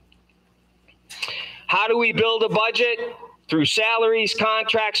 How do we build a budget? Through salaries,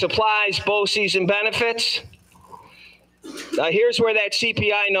 contracts, supplies, BOCES, and benefits. Now, here's where that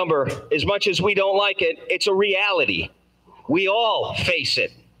CPI number, as much as we don't like it, it's a reality. We all face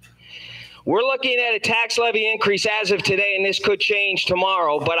it. We're looking at a tax levy increase as of today, and this could change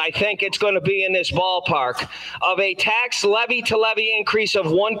tomorrow, but I think it's going to be in this ballpark, of a tax levy to levy increase of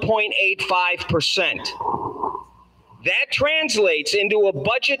 1.85%. That translates into a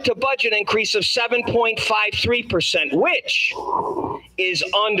budget to budget increase of 7.53%, which is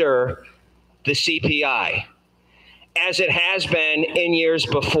under the CPI, as it has been in years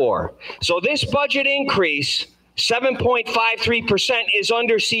before. So this budget increase, 7.53%, is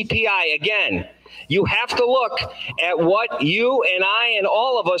under CPI. Again, you have to look at what you and I and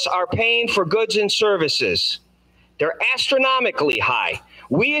all of us are paying for goods and services. They're astronomically high.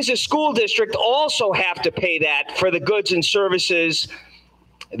 We as a school district also have to pay that for the goods and services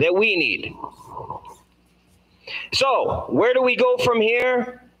that we need. So where do we go from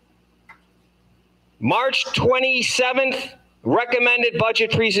here? March 27th, recommended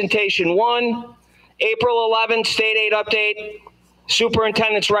budget presentation 1. April 11th, state aid update.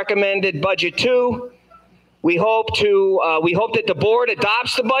 Superintendent's recommended budget 2. We hope that the board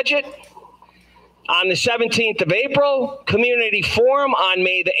adopts the budget on the 17th of April, community forum on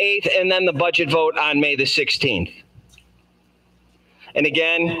May the 8th, and then the budget vote on May the 16th. And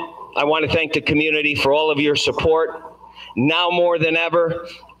again, I want to thank the community for all of your support, now more than ever,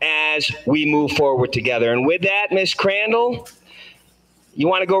 as we move forward together. And with that, Ms. Crandall, you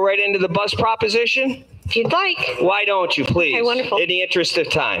want to go right into the bus proposition? If you'd like. Why don't you, please? Okay, wonderful. In the interest of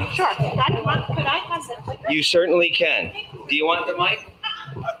time. Sure. Could I have that? You certainly can. Do you want the mic?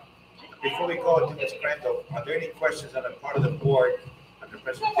 Before we go to Ms. Crandall, are there any questions on the part of the board on the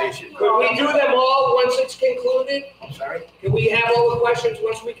presentation? Could we do them all once it's concluded? I'm sorry? Can we have all the questions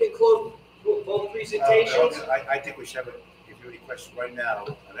once we conclude both presentations? I think we should have if you have any questions right now.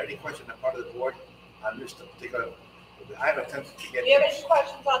 Are there any questions on the part of the board on this particular? I have attempted to get. Do you have any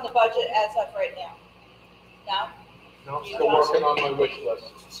questions on the budget as of right now? No? No, still working on my wish list,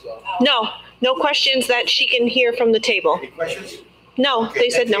 so. No questions that she can hear from the table. Any questions? No, Okay,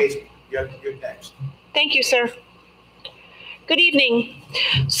 they said no. You're next. Thank you, sir. Good evening.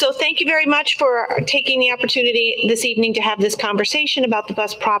 So thank you very much for taking the opportunity this evening to have this conversation about the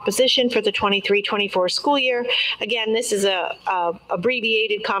bus proposition for the 23-24 school year. Again, this is a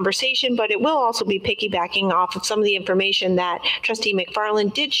abbreviated conversation, but it will also be piggybacking off of some of the information that Trustee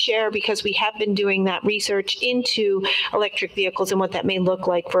McFarland did share, because we have been doing that research into electric vehicles and what that may look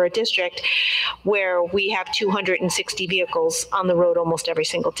like for a district where we have 260 vehicles on the road almost every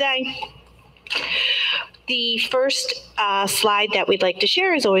single day. The first slide that we'd like to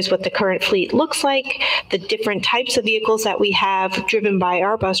share is always what the current fleet looks like, the different types of vehicles that we have driven by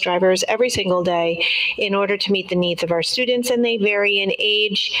our bus drivers every single day in order to meet the needs of our students, and they vary in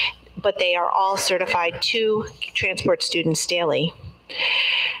age, but they are all certified to transport students daily.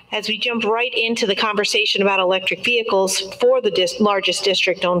 As we jump right into the conversation about electric vehicles for the largest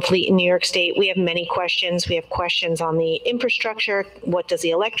district-owned fleet in New York State, we have many questions. We have questions on the infrastructure. What does the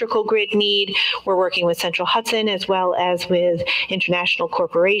electrical grid need? We're working with Central Hudson as well as with International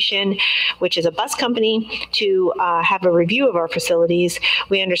Corporation, which is a bus company, to have a review of our facilities.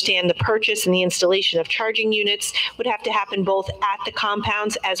 We understand the purchase and the installation of charging units would have to happen both at the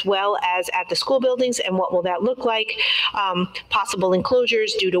compounds as well as at the school buildings, and what will that look like? Possible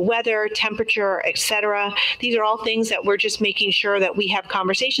enclosures due to weather, temperature, etc. These are all things that we're just making sure that we have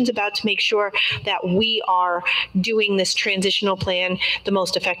conversations about to make sure that we are doing this transitional plan the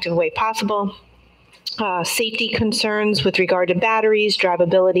most effective way possible. Safety concerns with regard to batteries,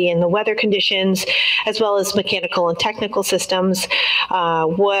 drivability, and the weather conditions, as well as mechanical and technical systems.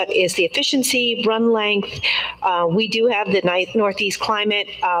 What is the efficiency, run length? We do have the northeast climate.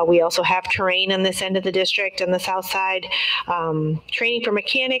 We also have terrain on this end of the district on the south side. Training for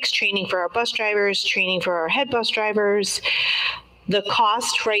mechanics, training for our bus drivers, training for our head bus drivers. The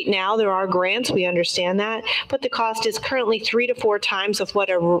cost right now, there are grants, we understand that, but the cost is currently 3 to 4 times of what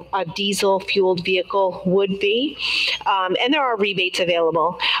a diesel-fueled vehicle would be. And there are rebates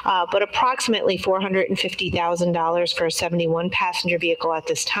available, but approximately $450,000 for a 71-passenger vehicle at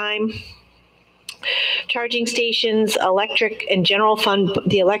this time. Charging stations, electric and general fund,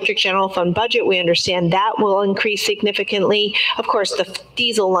 the electric general fund budget, we understand that will increase significantly. Of course, the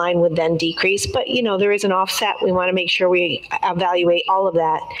diesel line would then decrease, but you know, there is an offset. We want to make sure we evaluate all of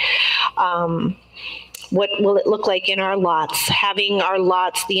that. What will it look like in our lots? Having our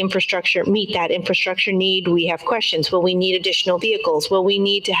lots, the infrastructure, meet that infrastructure need? We have questions. Will we need additional vehicles? Will we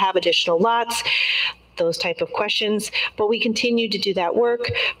need to have additional lots? Those type of questions, but we continue to do that work.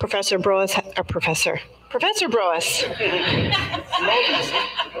 Professor Broas, Professor Broas.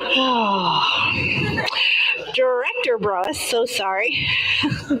 Oh. Director Broas, so sorry.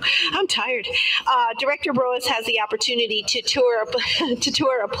 I'm tired. Director Broas has the opportunity to tour a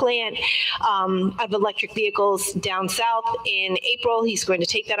plant of electric vehicles down south in April. He's going to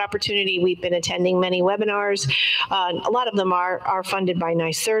take that opportunity. We've been attending many webinars. A lot of them are funded by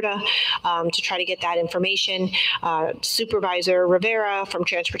NYSERDA to try to get that information. Supervisor Rivera from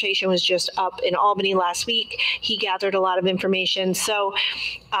Transportation was just up in Albany last week. He gathered a lot of information. So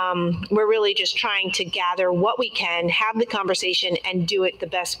we're really just trying to gather what we can, have the conversation, and do it the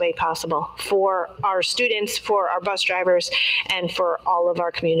best way possible for our students, for our bus drivers, and for all of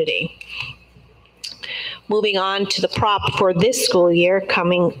our community. Moving on to the prop for this school year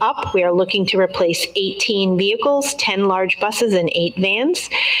coming up, we are looking to replace 18 vehicles, 10 large buses, and 8 vans.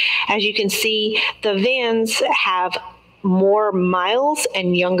 As you can see, the vans have more miles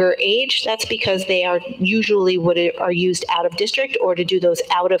and younger age. That's because they are usually are used out of district or to do those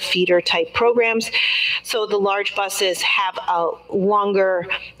out of feeder type programs. So the large buses have a longer,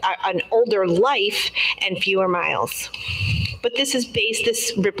 an older life and fewer miles. But this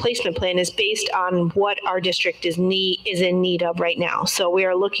replacement plan is based on what our district is in need of right now. So we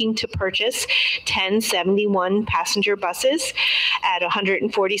are looking to purchase 10 71 passenger buses at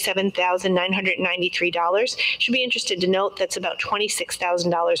 $147,993. Should be interested to note that's about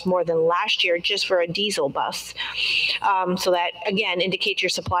 $26,000 more than last year just for a diesel bus. So that, again, indicates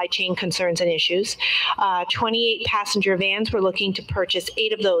your supply chain concerns and issues. 28 passenger vans, we're looking to purchase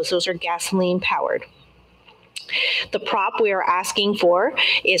 8 of those. Those are gasoline powered. The prop we are asking for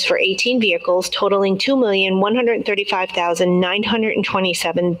is for 18 vehicles totaling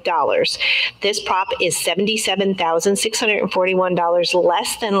 $2,135,927. This prop is $77,641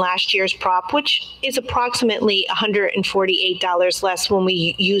 less than last year's prop, which is approximately $148 less when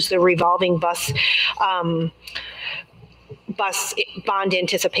we use the revolving bus bond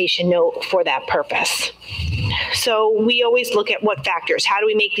anticipation note for that purpose. So we always look at what factors. How do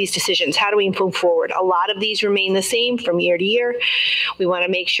we make these decisions? How do we move forward? A lot of these remain the same from year to year. We want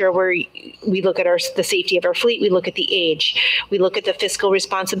to make sure we look at the safety of our fleet. We look at the age. We look at the fiscal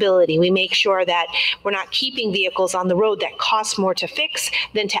responsibility. We make sure that we're not keeping vehicles on the road that cost more to fix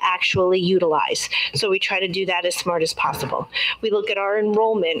than to actually utilize. So we try to do that as smart as possible. We look at our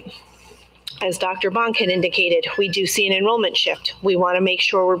enrollment. As Dr. Bonk had indicated, we do see an enrollment shift. We want to make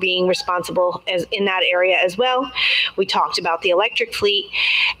sure we're being responsible in that area as well. We talked about the electric fleet,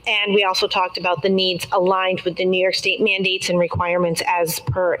 and we also talked about the needs aligned with the New York State mandates and requirements as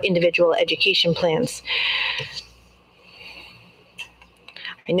per individual education plans.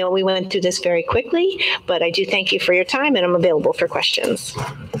 I know we went through this very quickly, but I do thank you for your time, and I'm available for questions.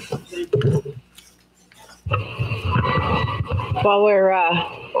 While we're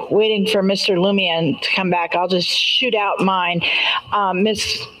waiting for Mr. Lumian to come back, I'll just shoot out mine.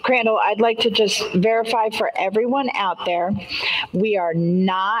 Ms. Crandall, I'd like to just verify for everyone out there, we are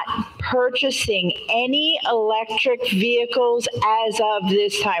not purchasing any electric vehicles as of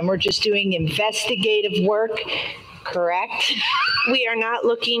this time. We're just doing investigative work, correct? We are not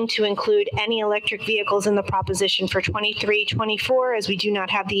looking to include any electric vehicles in the proposition for 23-24, as we do not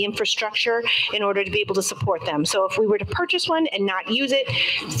have the infrastructure in order to be able to support them. So if we were to purchase one and not use it,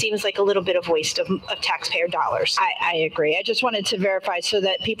 seems like a little bit of waste of taxpayer dollars. I agree. I just wanted to verify so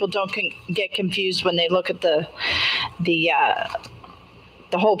that people don't get confused when they look at the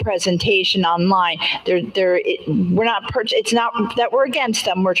whole presentation online. We're not it's not that we're against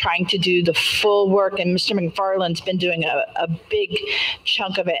them. We're trying to do the full work, and Mr. McFarland's been doing a big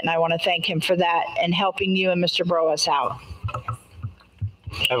chunk of it, and I want to thank him for that and helping you and Mr. Broas out.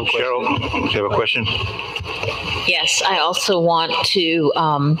 I have a question. Cheryl, do you have a question? Yes, I also want to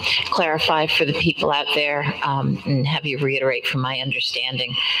clarify for the people out there and have you reiterate from my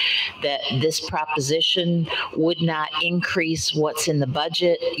understanding that this proposition would not increase what's in the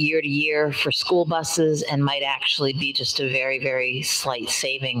budget year to year for school buses and might actually be just a very, very slight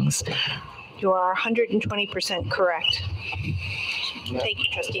savings. You are 120% correct. Thank you,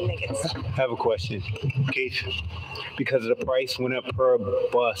 Trustee Miggins. I have a question. Keith? Because the price went up per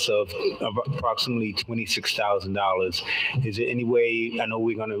bus of approximately $26,000, is there any way, I know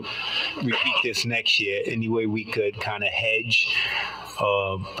we're going to repeat this next year, any way we could kind of hedge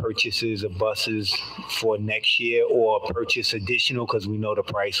purchases of buses for next year or purchase additional because we know the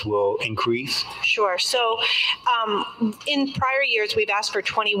price will increase? Sure. So in prior years, we've asked for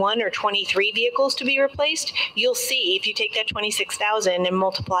 21 or 23 vehicles to be replaced. You'll see if you take that 26,000 and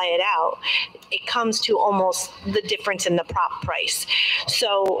multiply it out, it comes to almost the difference in the prop price.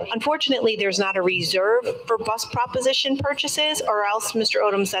 So unfortunately, there's not a reserve for bus proposition purchases, or else, Mr.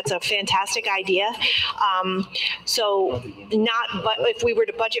 Odoms, that's a fantastic idea. But if we were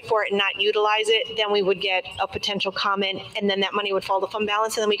to budget for it and not utilize it, then we would get a potential comment, and then that money would fall to fund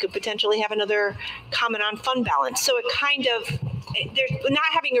balance, and then we could potentially have another comment on fund balance. So it kind of, not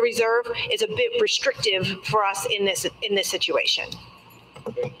having a reserve is a bit restrictive for us in this situation.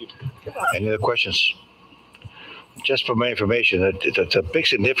 Any other questions? Just for my information, it's a big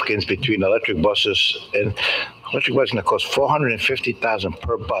significance between electric buses and electric buses that cost $450,000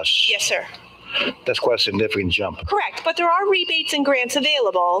 per bus. Yes, sir. That's quite a significant jump. Correct, but there are rebates and grants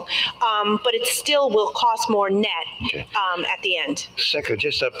available, but it still will cost more net at the end. Second,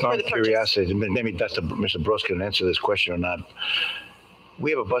 just out of curiosity, maybe Mr. Bros can answer this question or not.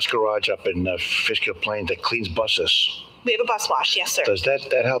 We have a bus garage up in Fishkill Plain that cleans buses. We have a bus wash, yes, sir. Does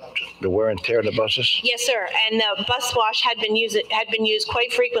that help the wear and tear of the buses? Yes, sir. And the bus wash had been used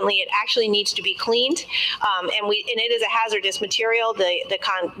quite frequently. It actually needs to be cleaned, and it is a hazardous material. The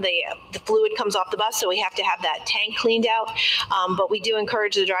fluid comes off the bus, so we have to have that tank cleaned out. But we do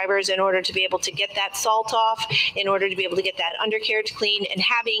encourage the drivers, in order to be able to get that salt off, in order to be able to get that undercarriage clean, and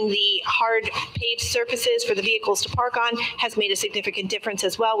having the hard paved surfaces for the vehicles to park on has made a significant difference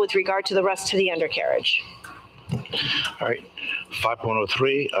as well with regard to the rust to the undercarriage. All right.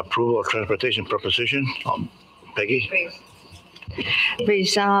 5.03, approval of transportation proposition. Peggy? Please.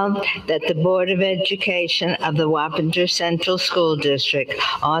 Resolved that the Board of Education of the Wappinger Central School District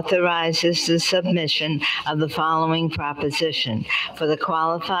authorizes the submission of the following proposition for the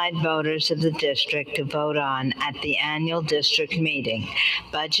qualified voters of the district to vote on at the annual district meeting,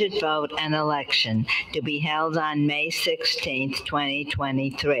 budget vote and election to be held on May 16,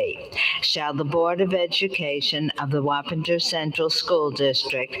 2023. Shall the Board of Education of the Wappinger Central School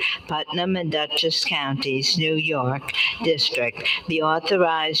District, Putnam and Dutchess Counties, New York District, be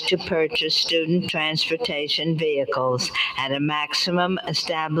authorized to purchase student transportation vehicles at a maximum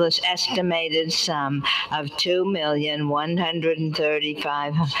established estimated sum of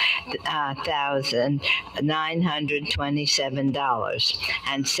 $2,135,927,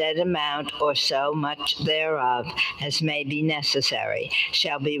 and said amount or so much thereof as may be necessary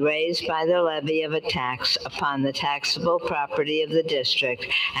shall be raised by the levy of a tax upon the taxable property of the district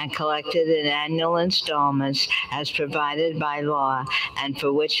and collected in annual installments as provided by law, and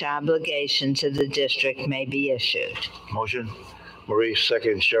for which obligations of the district may be issued. Motion. Marie,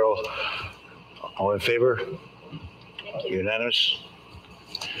 second. Cheryl, all in favor? Unanimous.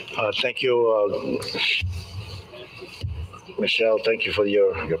 Thank you, Michelle. Thank you for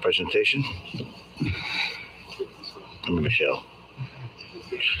your presentation. Michelle.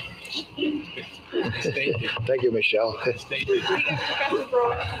 Thank you, Michelle.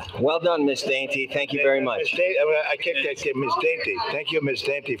 Well done, Miss Dainty. Thank you very much. Miss Dainty, I kicked that kid, Miss Dainty. Thank you, Miss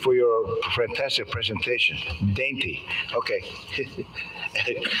Dainty, for your fantastic presentation. Dainty. Okay.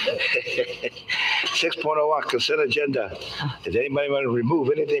 6.01 consent agenda. Does anybody want to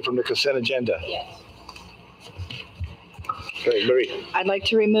remove anything from the consent agenda? Yes. Okay, Marie. I'd like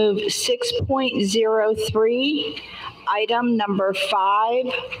to remove 6.03, item number 5,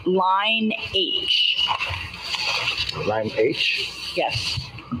 line H. Line H? Yes.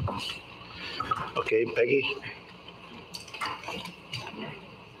 Okay, Peggy?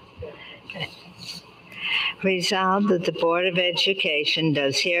 Resolved that the Board of Education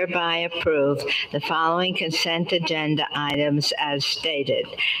does hereby approve the following consent agenda items as stated.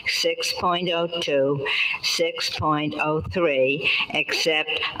 6.02, 6.03,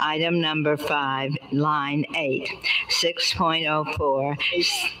 except item number 5, line 8. 6.04,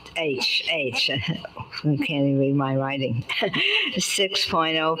 H. I can't even read my writing.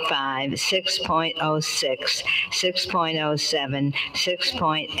 6.05, 6.06, 6.07,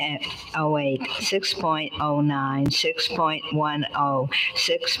 6.08, 6.09, 6.10,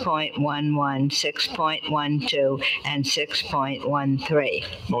 6.11, 6.12, and 6.13.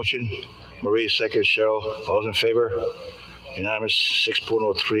 Motion. Marie, second. Cheryl. All those in favor? Unanimous.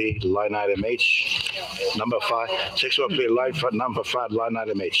 6.03, line item H. Number 5. 6.03, number 5, line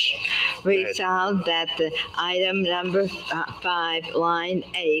item H. Resolved that the item number 5, line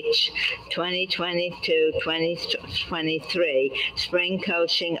H, 2022-2023, spring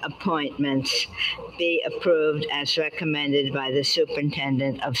coaching appointments be approved as recommended by the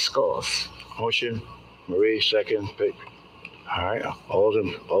superintendent of schools. Motion. Marie, second. All right. All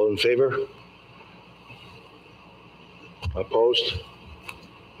in favor? Opposed?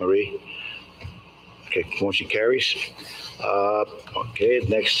 Marie? Okay, motion carries. Okay,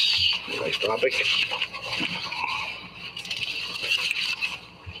 next topic.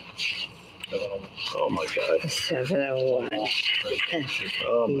 Oh my God. 701.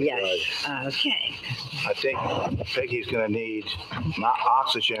 Oh my Yes. God. Okay. I think Peggy's gonna need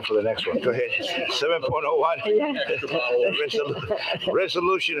oxygen for the next one. Go ahead. 7.01.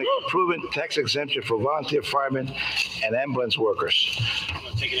 Resolution approving tax exemption for volunteer firemen and ambulance workers.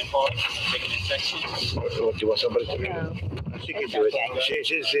 Take it in part, take it in sections. Do you want somebody to? No. She can do it.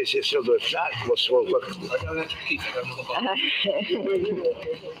 She'll do it. If not, we'll look.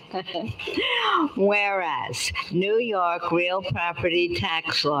 Whereas New York Real Property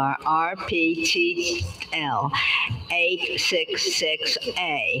Tax Law, RPTL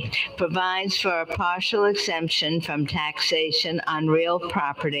 866A, provides for a partial exemption from taxation on real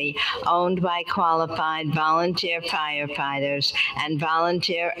property owned by qualified volunteer firefighters and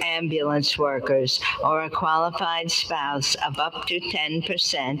volunteer ambulance workers or a qualified spouse of up to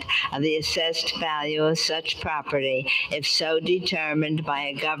 10% of the assessed value of such property if so determined by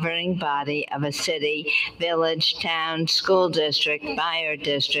a governing body of a city, village, town, school district, fire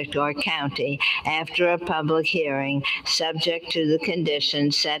district, or county after a public hearing, subject to the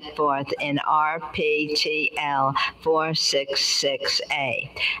conditions set forth in RPTL 466A.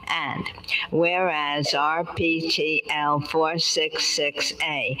 And whereas RPTL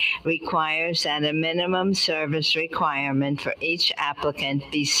 466A requires that a minimum service requirement for each applicant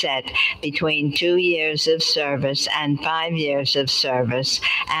be set between 2 years of service and 5 years of service,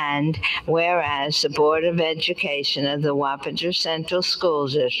 and whereas the Board of Education of the Wappinger Central School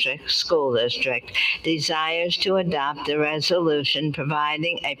District desires to adopt a resolution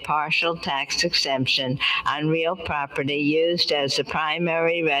providing a partial tax exemption on real property used as the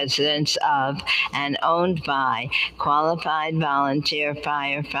primary residence of and owned by qualified volunteer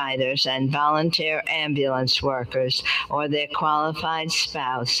firefighters and volunteer ambulance workers or their qualified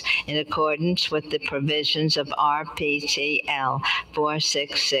spouse in accordance with the provisions of RPTL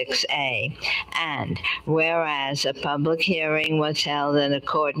 466A. And whereas a public hearing was held in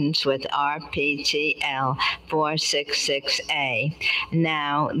accordance with RPTL 466A,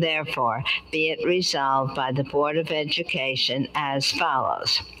 now therefore be it resolved by the Board of Education as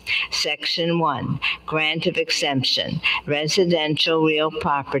follows. Section 1, grant of exemption, residential real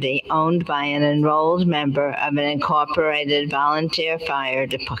property owned by an enrolled member of an incorporated volunteer fire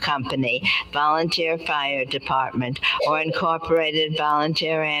company, volunteer fire department, or incorporated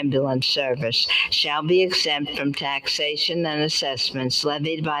volunteer ambulance service shall be exempt from taxation and assessments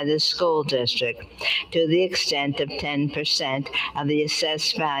levied by the school district to the extent extent of 10% of the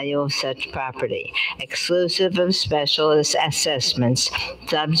assessed value of such property, exclusive of special assessments,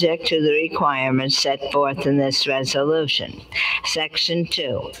 subject to the requirements set forth in this resolution. Section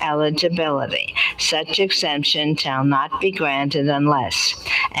 2, eligibility. Such exemption shall not be granted unless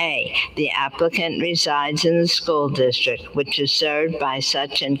A, the applicant resides in the school district which is served by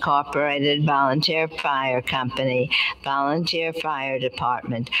such incorporated volunteer fire company, volunteer fire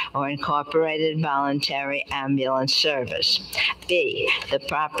department, or incorporated voluntary ambulance service. B, the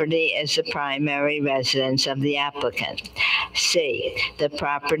property is the primary residence of the applicant. C, the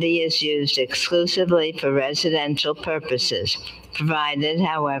property is used exclusively for residential purposes, provided,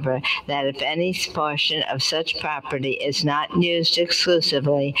 however, that if any portion of such property is not used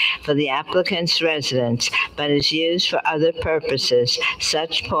exclusively for the applicant's residence, but is used for other purposes,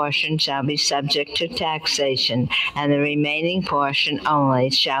 such portion shall be subject to taxation, and the remaining portion only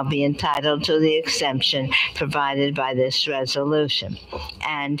shall be entitled to the exemption provided by this resolution.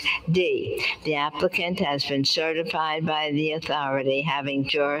 And D, the applicant has been certified by the authority having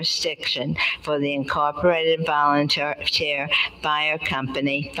jurisdiction for the incorporated volunteer fire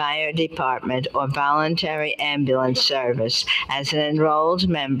company, fire department, or voluntary ambulance service as an enrolled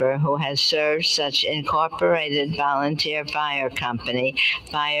member who has served such incorporated volunteer fire company,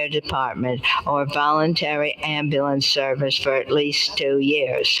 fire department, or voluntary ambulance service for at least 2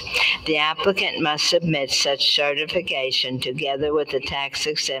 years. The applicant must submit such certification together with the tax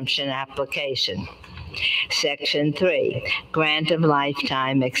exemption application. Section 3, grant of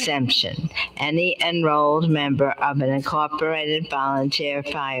lifetime exemption. Any enrolled member of an incorporated volunteer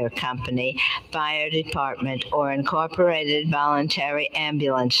fire company, fire department, or incorporated voluntary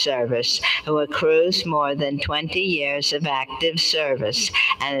ambulance service who accrues more than 20 years of active service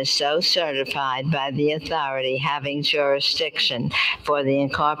and is so certified by the authority having jurisdiction for the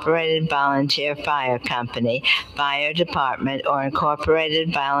incorporated volunteer fire company, fire department, or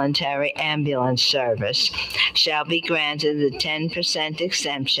incorporated voluntary ambulance service shall be granted the 10%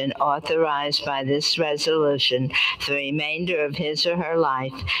 exemption authorized by this resolution for the remainder of his or her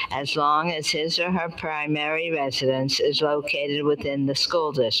life, as long as his or her primary residence is located within the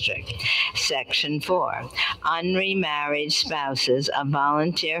school district. Section 4, unremarried spouses of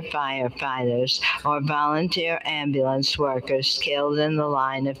volunteer firefighters or volunteer ambulance workers killed in the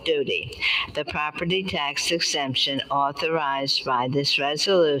line of duty. The property tax exemption authorized by this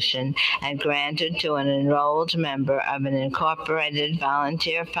resolution and granted to an enrolled member of an incorporated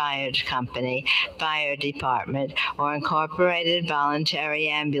volunteer fire company, fire department, or incorporated voluntary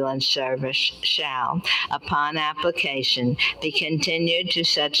ambulance service shall, upon application, be continued to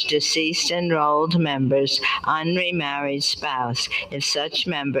such deceased enrolled member's unremarried spouse if such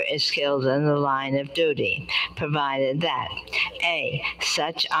member is killed in the line of duty, provided that A,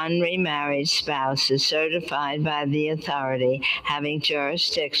 such unremarried spouse is certified by the authority having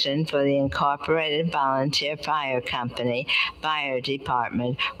jurisdiction for the incorporated volunteer fire company, fire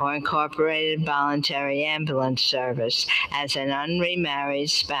department, or incorporated voluntary ambulance service as an unremarried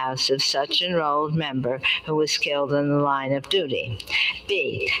spouse of such enrolled member who was killed in the line of duty.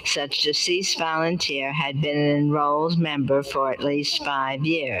 B, such deceased volunteer had been an enrolled member for at least 5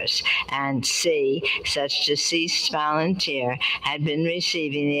 years. And C, such deceased volunteer had been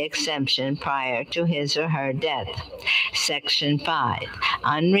receiving the exemption prior to his or her death. Section 5,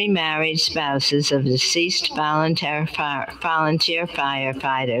 unremarried spouses of deceased volunteer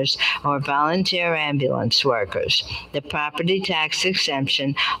firefighters or volunteer ambulance workers. The property tax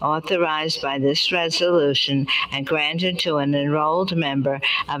exemption authorized by this resolution and granted to an enrolled member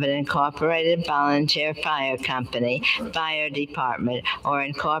of an incorporated volunteer fire company, fire department, or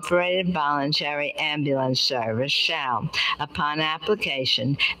incorporated voluntary ambulance service shall, upon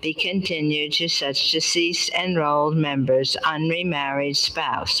application, be continued to such deceased enrolled member's unremarried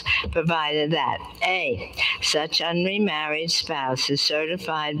spouse, provided that A, such unremarried spouse is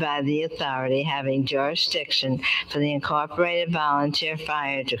certified by the authority having jurisdiction for the incorporated volunteer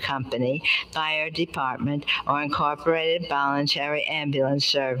fire company, fire department, or incorporated voluntary ambulance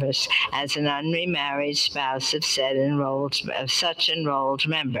service as an unremarried spouse of such enrolled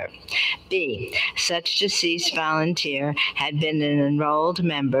member. B, such deceased volunteer had been an enrolled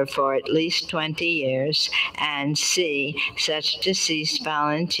member for at least 20 years. And C, such deceased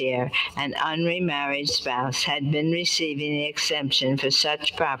volunteer and unremarried spouse had been receiving the exemption for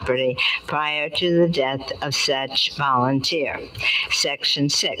such property prior to the death of such volunteer. Section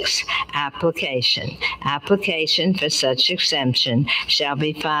 6, application. Application for such exemption shall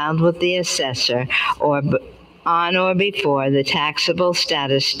be filed with the assessor on or before the taxable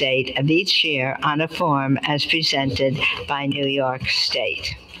status date of each year on a form as presented by New York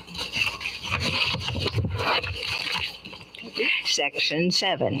State. Section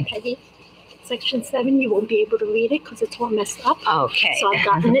 7. Peggy, Section 7, you won't be able to read it because it's all messed up. Okay. So I've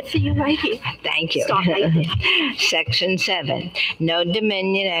gotten it for you right here. Thank you. Start right there. Section 7, no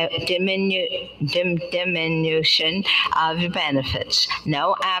diminution of benefits.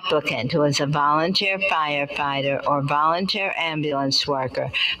 No applicant who is a volunteer firefighter or volunteer ambulance worker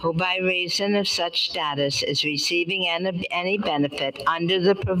who by reason of such status is receiving any benefit under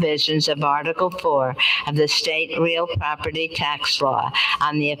the provisions of Article 4 of the state real property tax law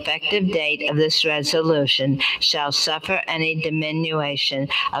on the effective date of this resolution shall suffer any diminution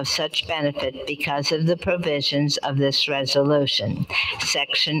of such benefit because of the provisions of this resolution.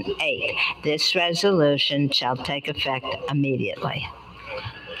 Section 8. This resolution shall take effect immediately.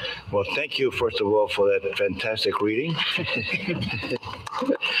 Well, thank you, first of all, for that fantastic reading.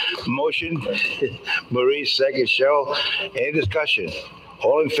 Motion, Marie, second, Cheryl. Any discussion?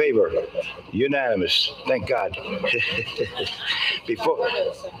 All in favor? Unanimous. Thank God. Before,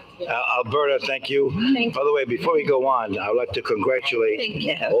 Alberta, thank you. By the way, before we go on, I would like to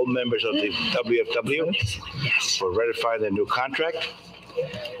congratulate all members of the WFW for ratifying their new contract.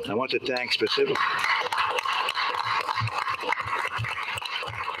 I want to thank specifically.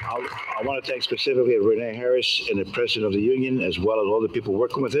 I want to thank specifically Renee Harris and the president of the union, as well as all the people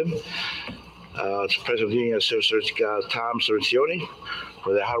working with him. President of the union, Tom Sorrentioni,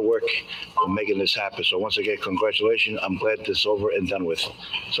 for their hard work in making this happen. So once again, congratulations. I'm glad this is over and done with.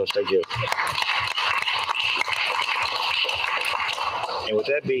 So thank you. And with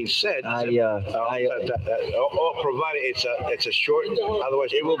that being said, provided it's a short,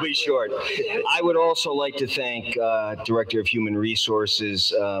 otherwise it will be short. I would also like to thank Director of Human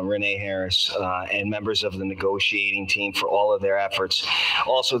Resources, Renee Harris, and members of the negotiating team for all of their efforts.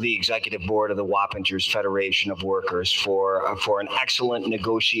 Also, the Executive Board of the Wappingers Federation of Workers for an excellent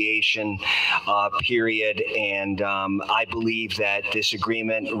negotiation period. And I believe that this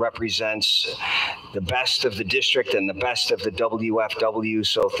agreement represents the best of the district and the best of the WFW.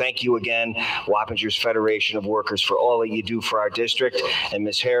 So thank you again, Wappingers Federation of Workers, for all that you do for our district. And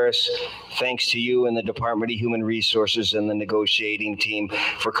Ms. Harris, thanks to you and the Department of Human Resources and the negotiating team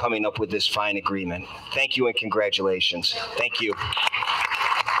for coming up with this fine agreement. Thank you and congratulations. Thank you.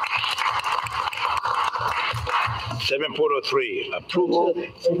 7.03, approval.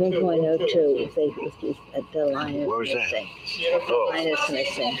 7.02, the line is Where is that? missing. Oh. Line is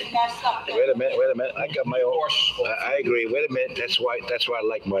missing. Wait a minute. I got my own. I agree. Wait a minute. That's why I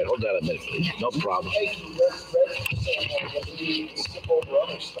like mine. Hold on a minute, please. No problem.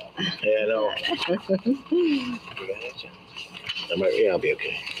 Yeah, no. I'll be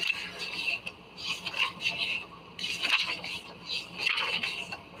okay.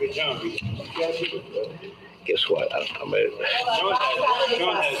 Good job. Guess what? I'm ready.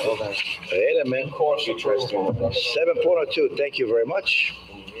 Hold on. Wait a minute. 7.02. Thank you very much.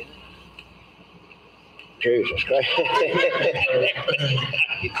 Jesus Christ. What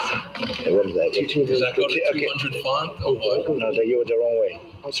is that? Does that go to 200 font or what? No, you were the wrong way.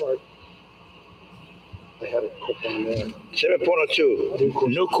 I'm sorry. I had it clicked on there. 7.02,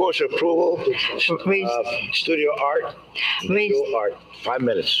 new course approval, studio art, visual art, 5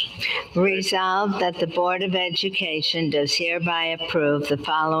 minutes. Resolved that the Board of Education does hereby approve the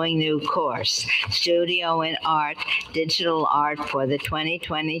following new course, Studio in Art, Digital Art for the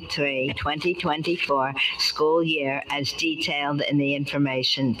 2023-2024 school year as detailed in the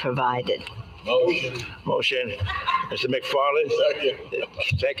information provided. Motion. Mr. McFarland.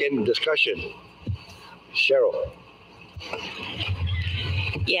 Second. Discussion. Cheryl.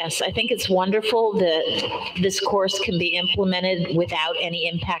 Yes, I think it's wonderful that this course can be implemented without any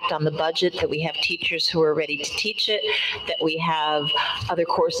impact on the budget, that we have teachers who are ready to teach it, that we have other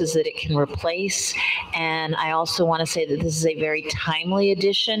courses that it can replace. And I also want to say that this is a very timely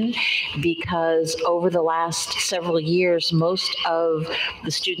addition because over the last several years, most of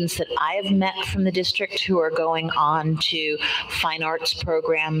the students that I have met from the district who are going on to fine arts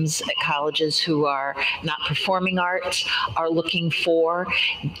programs at colleges who are not performing arts are looking for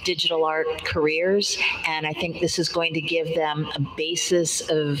digital art careers, and I think this is going to give them a basis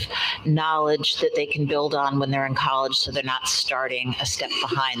of knowledge that they can build on when they're in college, so they're not starting a step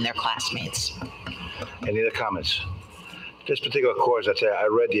behind their classmates. Any other comments? This particular course, I tell you, I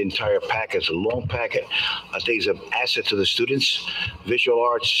read the entire packet. It's a long packet. I think it's an asset to the students. Visual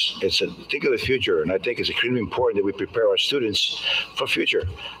arts, it's a think of the future, and I think it's extremely important that we prepare our students for future.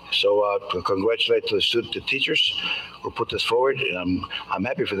 So congratulate the teachers who put this forward, and I'm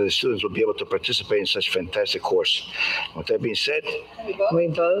happy for the students will be able to participate in such a fantastic course. With that being said, we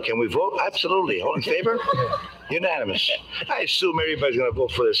vote. Can we vote? Absolutely. All in favor? Unanimous. I assume everybody's going to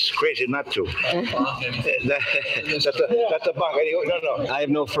vote for this. Crazy not to. That's a bunk. No. I have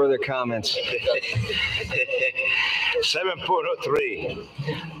no further comments. 7.03.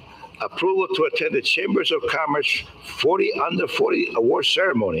 Approval to attend the Chambers of Commerce 40 Under 40 award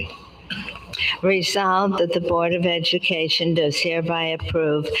ceremony. Resolved that the Board of Education does hereby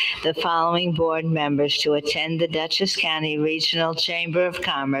approve the following board members to attend the Dutchess County Regional Chamber of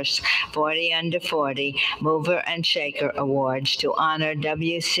Commerce 40 Under 40 Mover and Shaker Awards to honor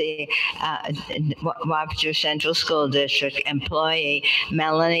Wappinger Central School District employee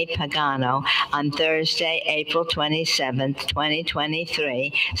Melanie Pagano on Thursday, April 27th,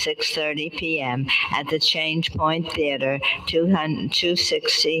 2023, 6:30 p.m. at the Change Point Theater,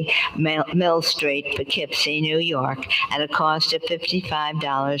 260 Mill Street, Poughkeepsie, New York, at a cost of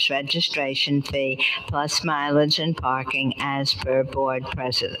 $55 registration fee plus mileage and parking as per board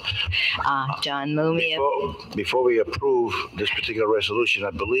president. John Lumia. Before we approve this particular resolution,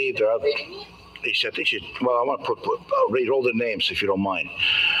 I believe there are. I want to read all the names if you don't mind.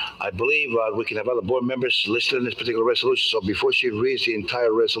 I believe we can have other board members listed in this particular resolution. So before she reads the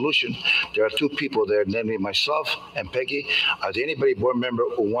entire resolution, there are two people there, namely myself and Peggy. Is there anybody board member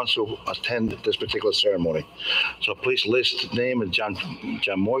who wants to attend this particular ceremony? So please list the name of John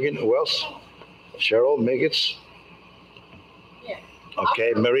Morgan. Who else? Cheryl Miggets. Yeah.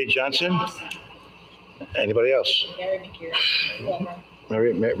 Okay, Marie Johnson. Anybody else?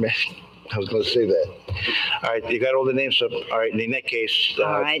 Mary. I was going to say that. All right, you got all the names up. All right, in that case.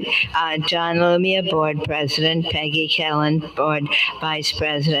 All right. John Lumia, Board President. Peggy Kellen, Board Vice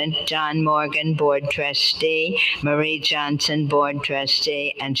President. John Morgan, Board Trustee. Marie Johnson, Board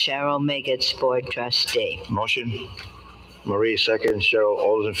Trustee. And Cheryl Miggets, Board Trustee. Motion. Marie, second. Cheryl,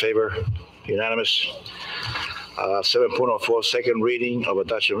 all those in favor? Unanimous. 7.04, second reading of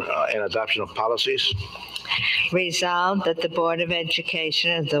adoption and adoption of policies. Resolved that the Board of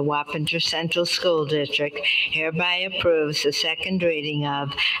Education of the Wappinger Central School District hereby approves the second reading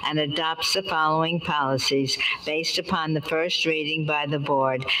of and adopts the following policies based upon the first reading by the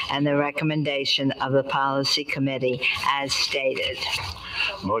board and the recommendation of the policy committee as stated.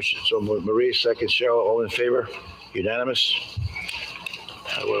 Motion. So Marie, second. Cheryl, all in favor? Unanimous.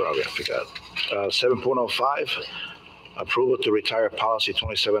 Where are we? I forgot. 7.05. Approval to retire policy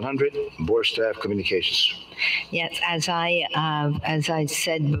 2700, board staff communications. Yes, as I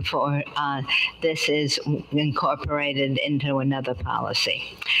said before, this is incorporated into another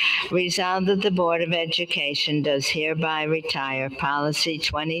policy. Resolved that the Board of Education does hereby retire policy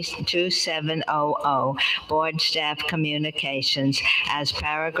 22700, board staff communications, as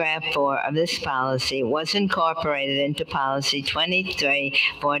paragraph 4 of this policy was incorporated into policy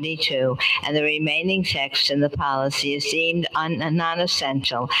 2342, and the remaining text in the policy is deemed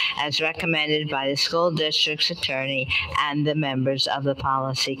non-essential as recommended by the school district's attorney and the members of the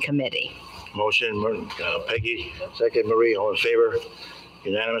policy committee. Motion, Peggy, second. Marie, all in favor?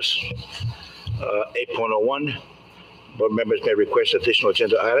 Unanimous. 8.01, board members may request additional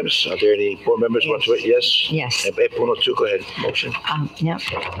agenda items. Are there any board members want to? Yes? Yes. 8.02, go ahead. Motion. Yep.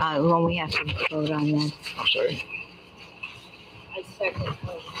 Well, we have to vote on that. I'm sorry. I second.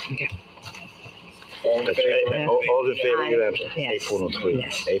 Okay. All in favor? Unanimous. Yes. 8.03.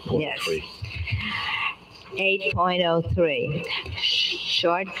 Yes. 8.03. 8.03,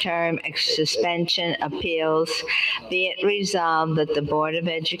 short-term suspension appeals. Be it resolved that the Board of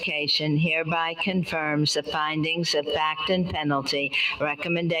Education hereby confirms the findings of fact and penalty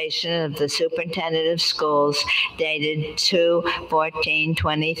recommendation of the Superintendent of Schools dated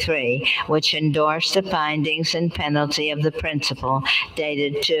 2/14/23, which endorsed the findings and penalty of the principal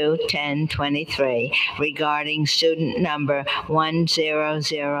dated 2/10/23 regarding student number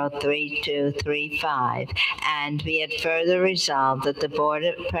 1003235. And be it further resolved that the Board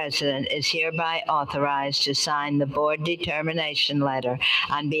President is hereby authorized to sign the board determination letter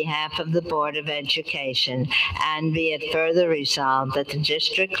on behalf of the Board of Education. And be it further resolved that the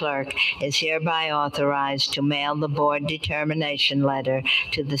district clerk is hereby authorized to mail the board determination letter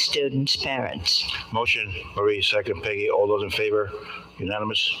to the students' parents. Motion, Marie, second. Peggy, all those in favor?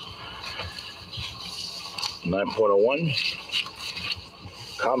 Unanimous. 9.01.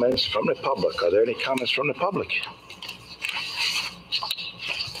 Comments from the public. Are there any comments from the public?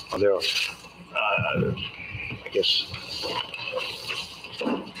 Are there? I guess.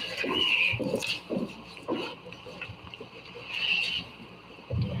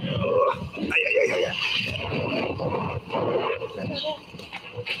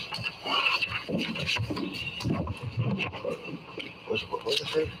 What's the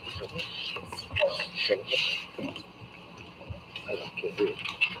thing? I can't do it.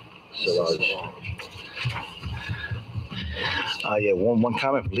 So large. Yeah, one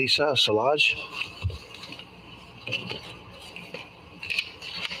comment, Lisa Salaj.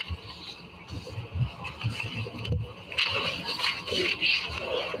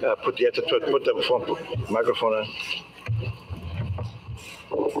 You have to put the microphone on.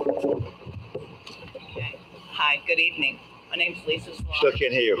 Hi, good evening. My name's Lisa Slaughter. Still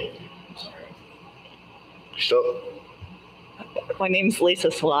can't hear you. Still? My name's Lisa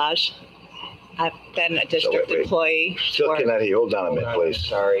Salaj. I've been a district wait. employee. Still cannot hear you. Hold on a minute, please.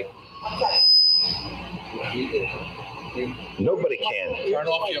 Sorry. Nobody can. Turn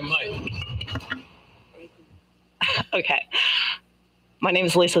off your mic. Okay. My name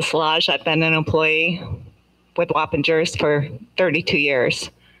is Lisa Salaj. I've been an employee with Wappingers for 32 years.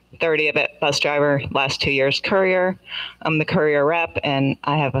 30 of it bus driver, last 2 years courier. I'm the courier rep, and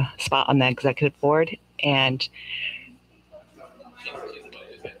I have a spot on the executive board. And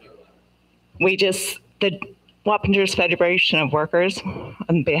the Wappingers Federation of Workers,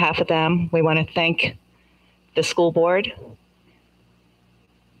 on behalf of them, we want to thank the school board,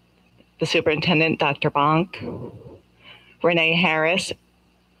 the superintendent, Dr. Bonk, Renee Harris,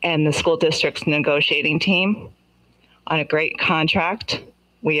 and the school district's negotiating team on a great contract.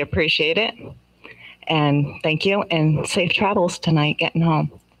 We appreciate it. And thank you, and safe travels tonight getting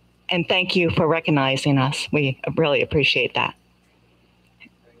home. And thank you for recognizing us. We really appreciate that.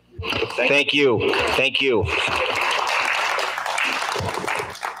 Thank you. Thank you.